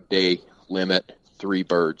 1 bird a day limit. 3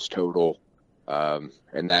 birds total,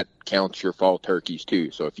 and that counts your fall turkeys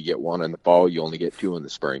too. So if you get 1 in the fall, you only get 2 in the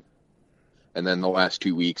spring. And then the last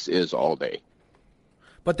 2 weeks is all day.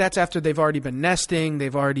 But that's after they've already been nesting.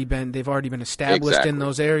 They've already been established in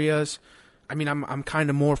those areas. I mean, I'm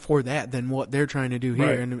kind of more for that than what they're trying to do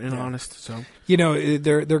here. Right. In honest, so you know,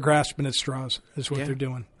 they're grasping at straws is what they're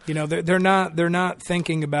doing. You know, they're not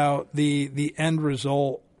thinking about the end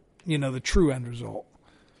result. You know, the true end result.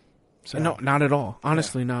 So. No, not at all.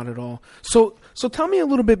 Honestly, not at all. So tell me a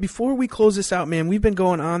little bit before we close this out, man. We've been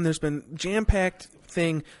going on. There's been jam-packed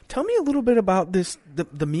thing. Tell me a little bit about this,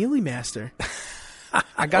 the Mealy Master.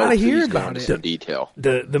 I gotta hear about it. Some detail.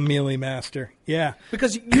 The Mealy Master, yeah.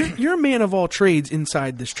 Because you're a man of all trades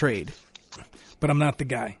inside this trade. But I'm not the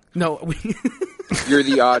guy. No, you're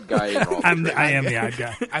the odd guy. In all I am the odd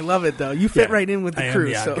guy. I love it though. You fit right in with the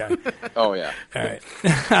crew. I am the odd guy. Oh yeah. All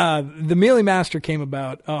right. The Mealy Master came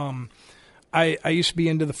about. I used to be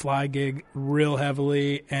into the fly gig real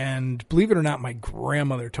heavily, and believe it or not, my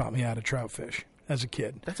grandmother taught me how to trout fish as a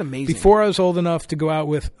kid. That's amazing. Before I was old enough to go out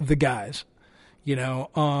with the guys, you know,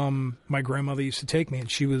 my grandmother used to take me, and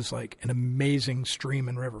she was like an amazing stream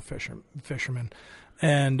and river fisherman,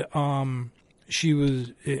 and she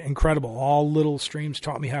was incredible. All little streams,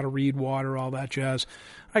 taught me how to read water, all that jazz.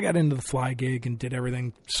 I got into the fly gig and did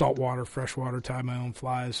everything, saltwater, freshwater, tied my own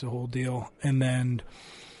flies, the whole deal, and then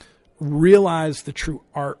realized the true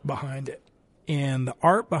art behind it. And the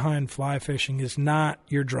art behind fly fishing is not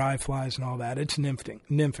your dry flies and all that. It's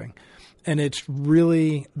nymphing. And it's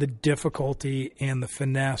really the difficulty and the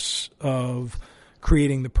finesse of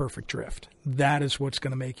creating the perfect drift. That is what's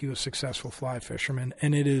going to make you a successful fly fisherman.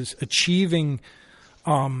 And it is achieving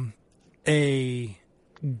a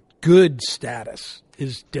good status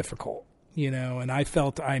is difficult. and I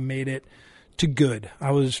felt I made it to good.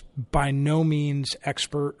 I was by no means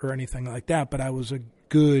expert or anything like that, but I was a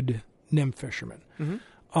good nymph fisherman.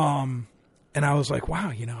 And I was like,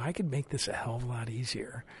 wow, I could make this a hell of a lot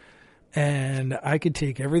easier. And I could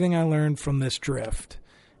take everything I learned from this drift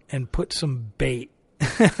and put some bait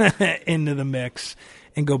into the mix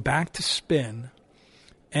and go back to spin.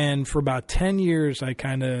 And for about 10 years, I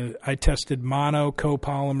tested mono,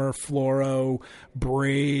 copolymer, fluoro,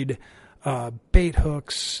 braid, bait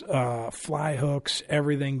hooks, fly hooks,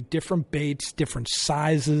 everything, different baits, different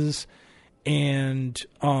sizes. And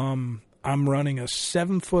I'm running a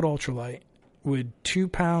 7-foot ultralight with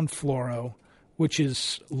 2-pound fluoro, which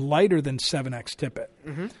is lighter than 7X tippet.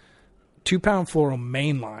 2-pound fluoro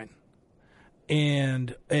mainline,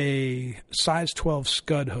 and a size 12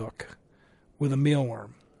 scud hook with a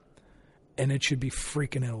mealworm. And it should be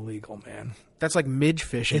freaking illegal, man. That's like midge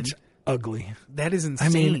fishing. It's ugly. That is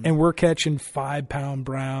insane. And we're catching 5-pound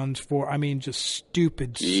browns just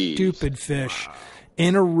stupid fish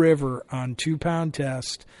in a river on 2-pound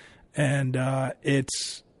test. And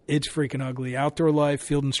it's freaking ugly. Outdoor Life,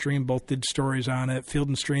 Field and Stream both did stories on it. Field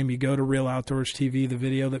and Stream, you go to Real Outdoors TV, the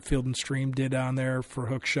video that Field and Stream did on there for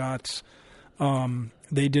hook shots.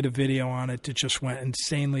 They did a video on it that just went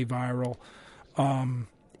insanely viral.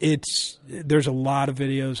 There's a lot of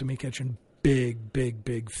videos of me catching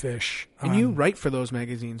big fish. And you write for those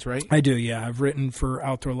magazines, right? I do, yeah. I've written for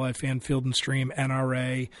Outdoor Life and Field and Stream,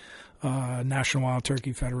 NRA, National Wild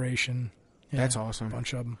Turkey Federation. Yeah, that's awesome. A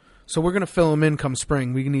bunch of them. So we're going to fill them in come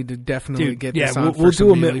spring. We need to definitely get this on we'll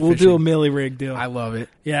do a millie rig deal. I love it.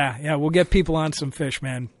 Yeah, we'll get people on some fish,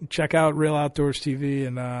 man. Check out Real Outdoors TV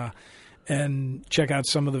and check out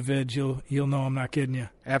some of the vids. You'll know I'm not kidding you.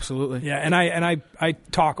 Absolutely. Yeah, and I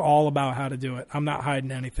talk all about how to do it. I'm not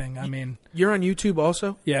hiding anything. I mean, you're on YouTube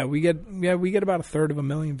also? Yeah, we get about 1/3 of a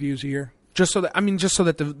million views a year. Just so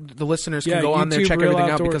that the listeners can go on there, check everything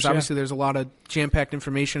out, because obviously there's a lot of jam-packed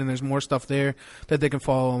information and there's more stuff there that they can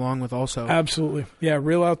follow along with also. Absolutely. Yeah,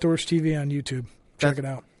 Real Outdoors TV on YouTube. Check it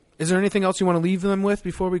out. Is there anything else you want to leave them with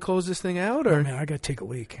before we close this thing out? Or? Oh, man, I got to take a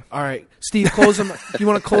leak. All right. Steve, close them. You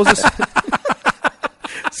want to close this?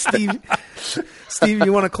 Steve,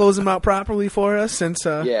 you want to close them out properly for us? Since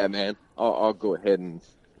Yeah, man. I'll go ahead and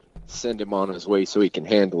send him on his way so he can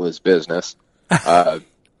handle his business.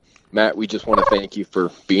 Matt, we just want to thank you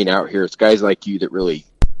for being out here. It's guys like you that really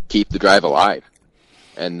keep the drive alive.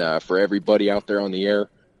 And for everybody out there on the air,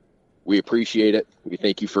 we appreciate it. We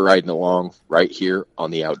thank you for riding along right here on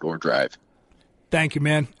the Outdoor Drive. Thank you,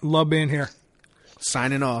 man. Love being here.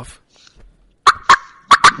 Signing off.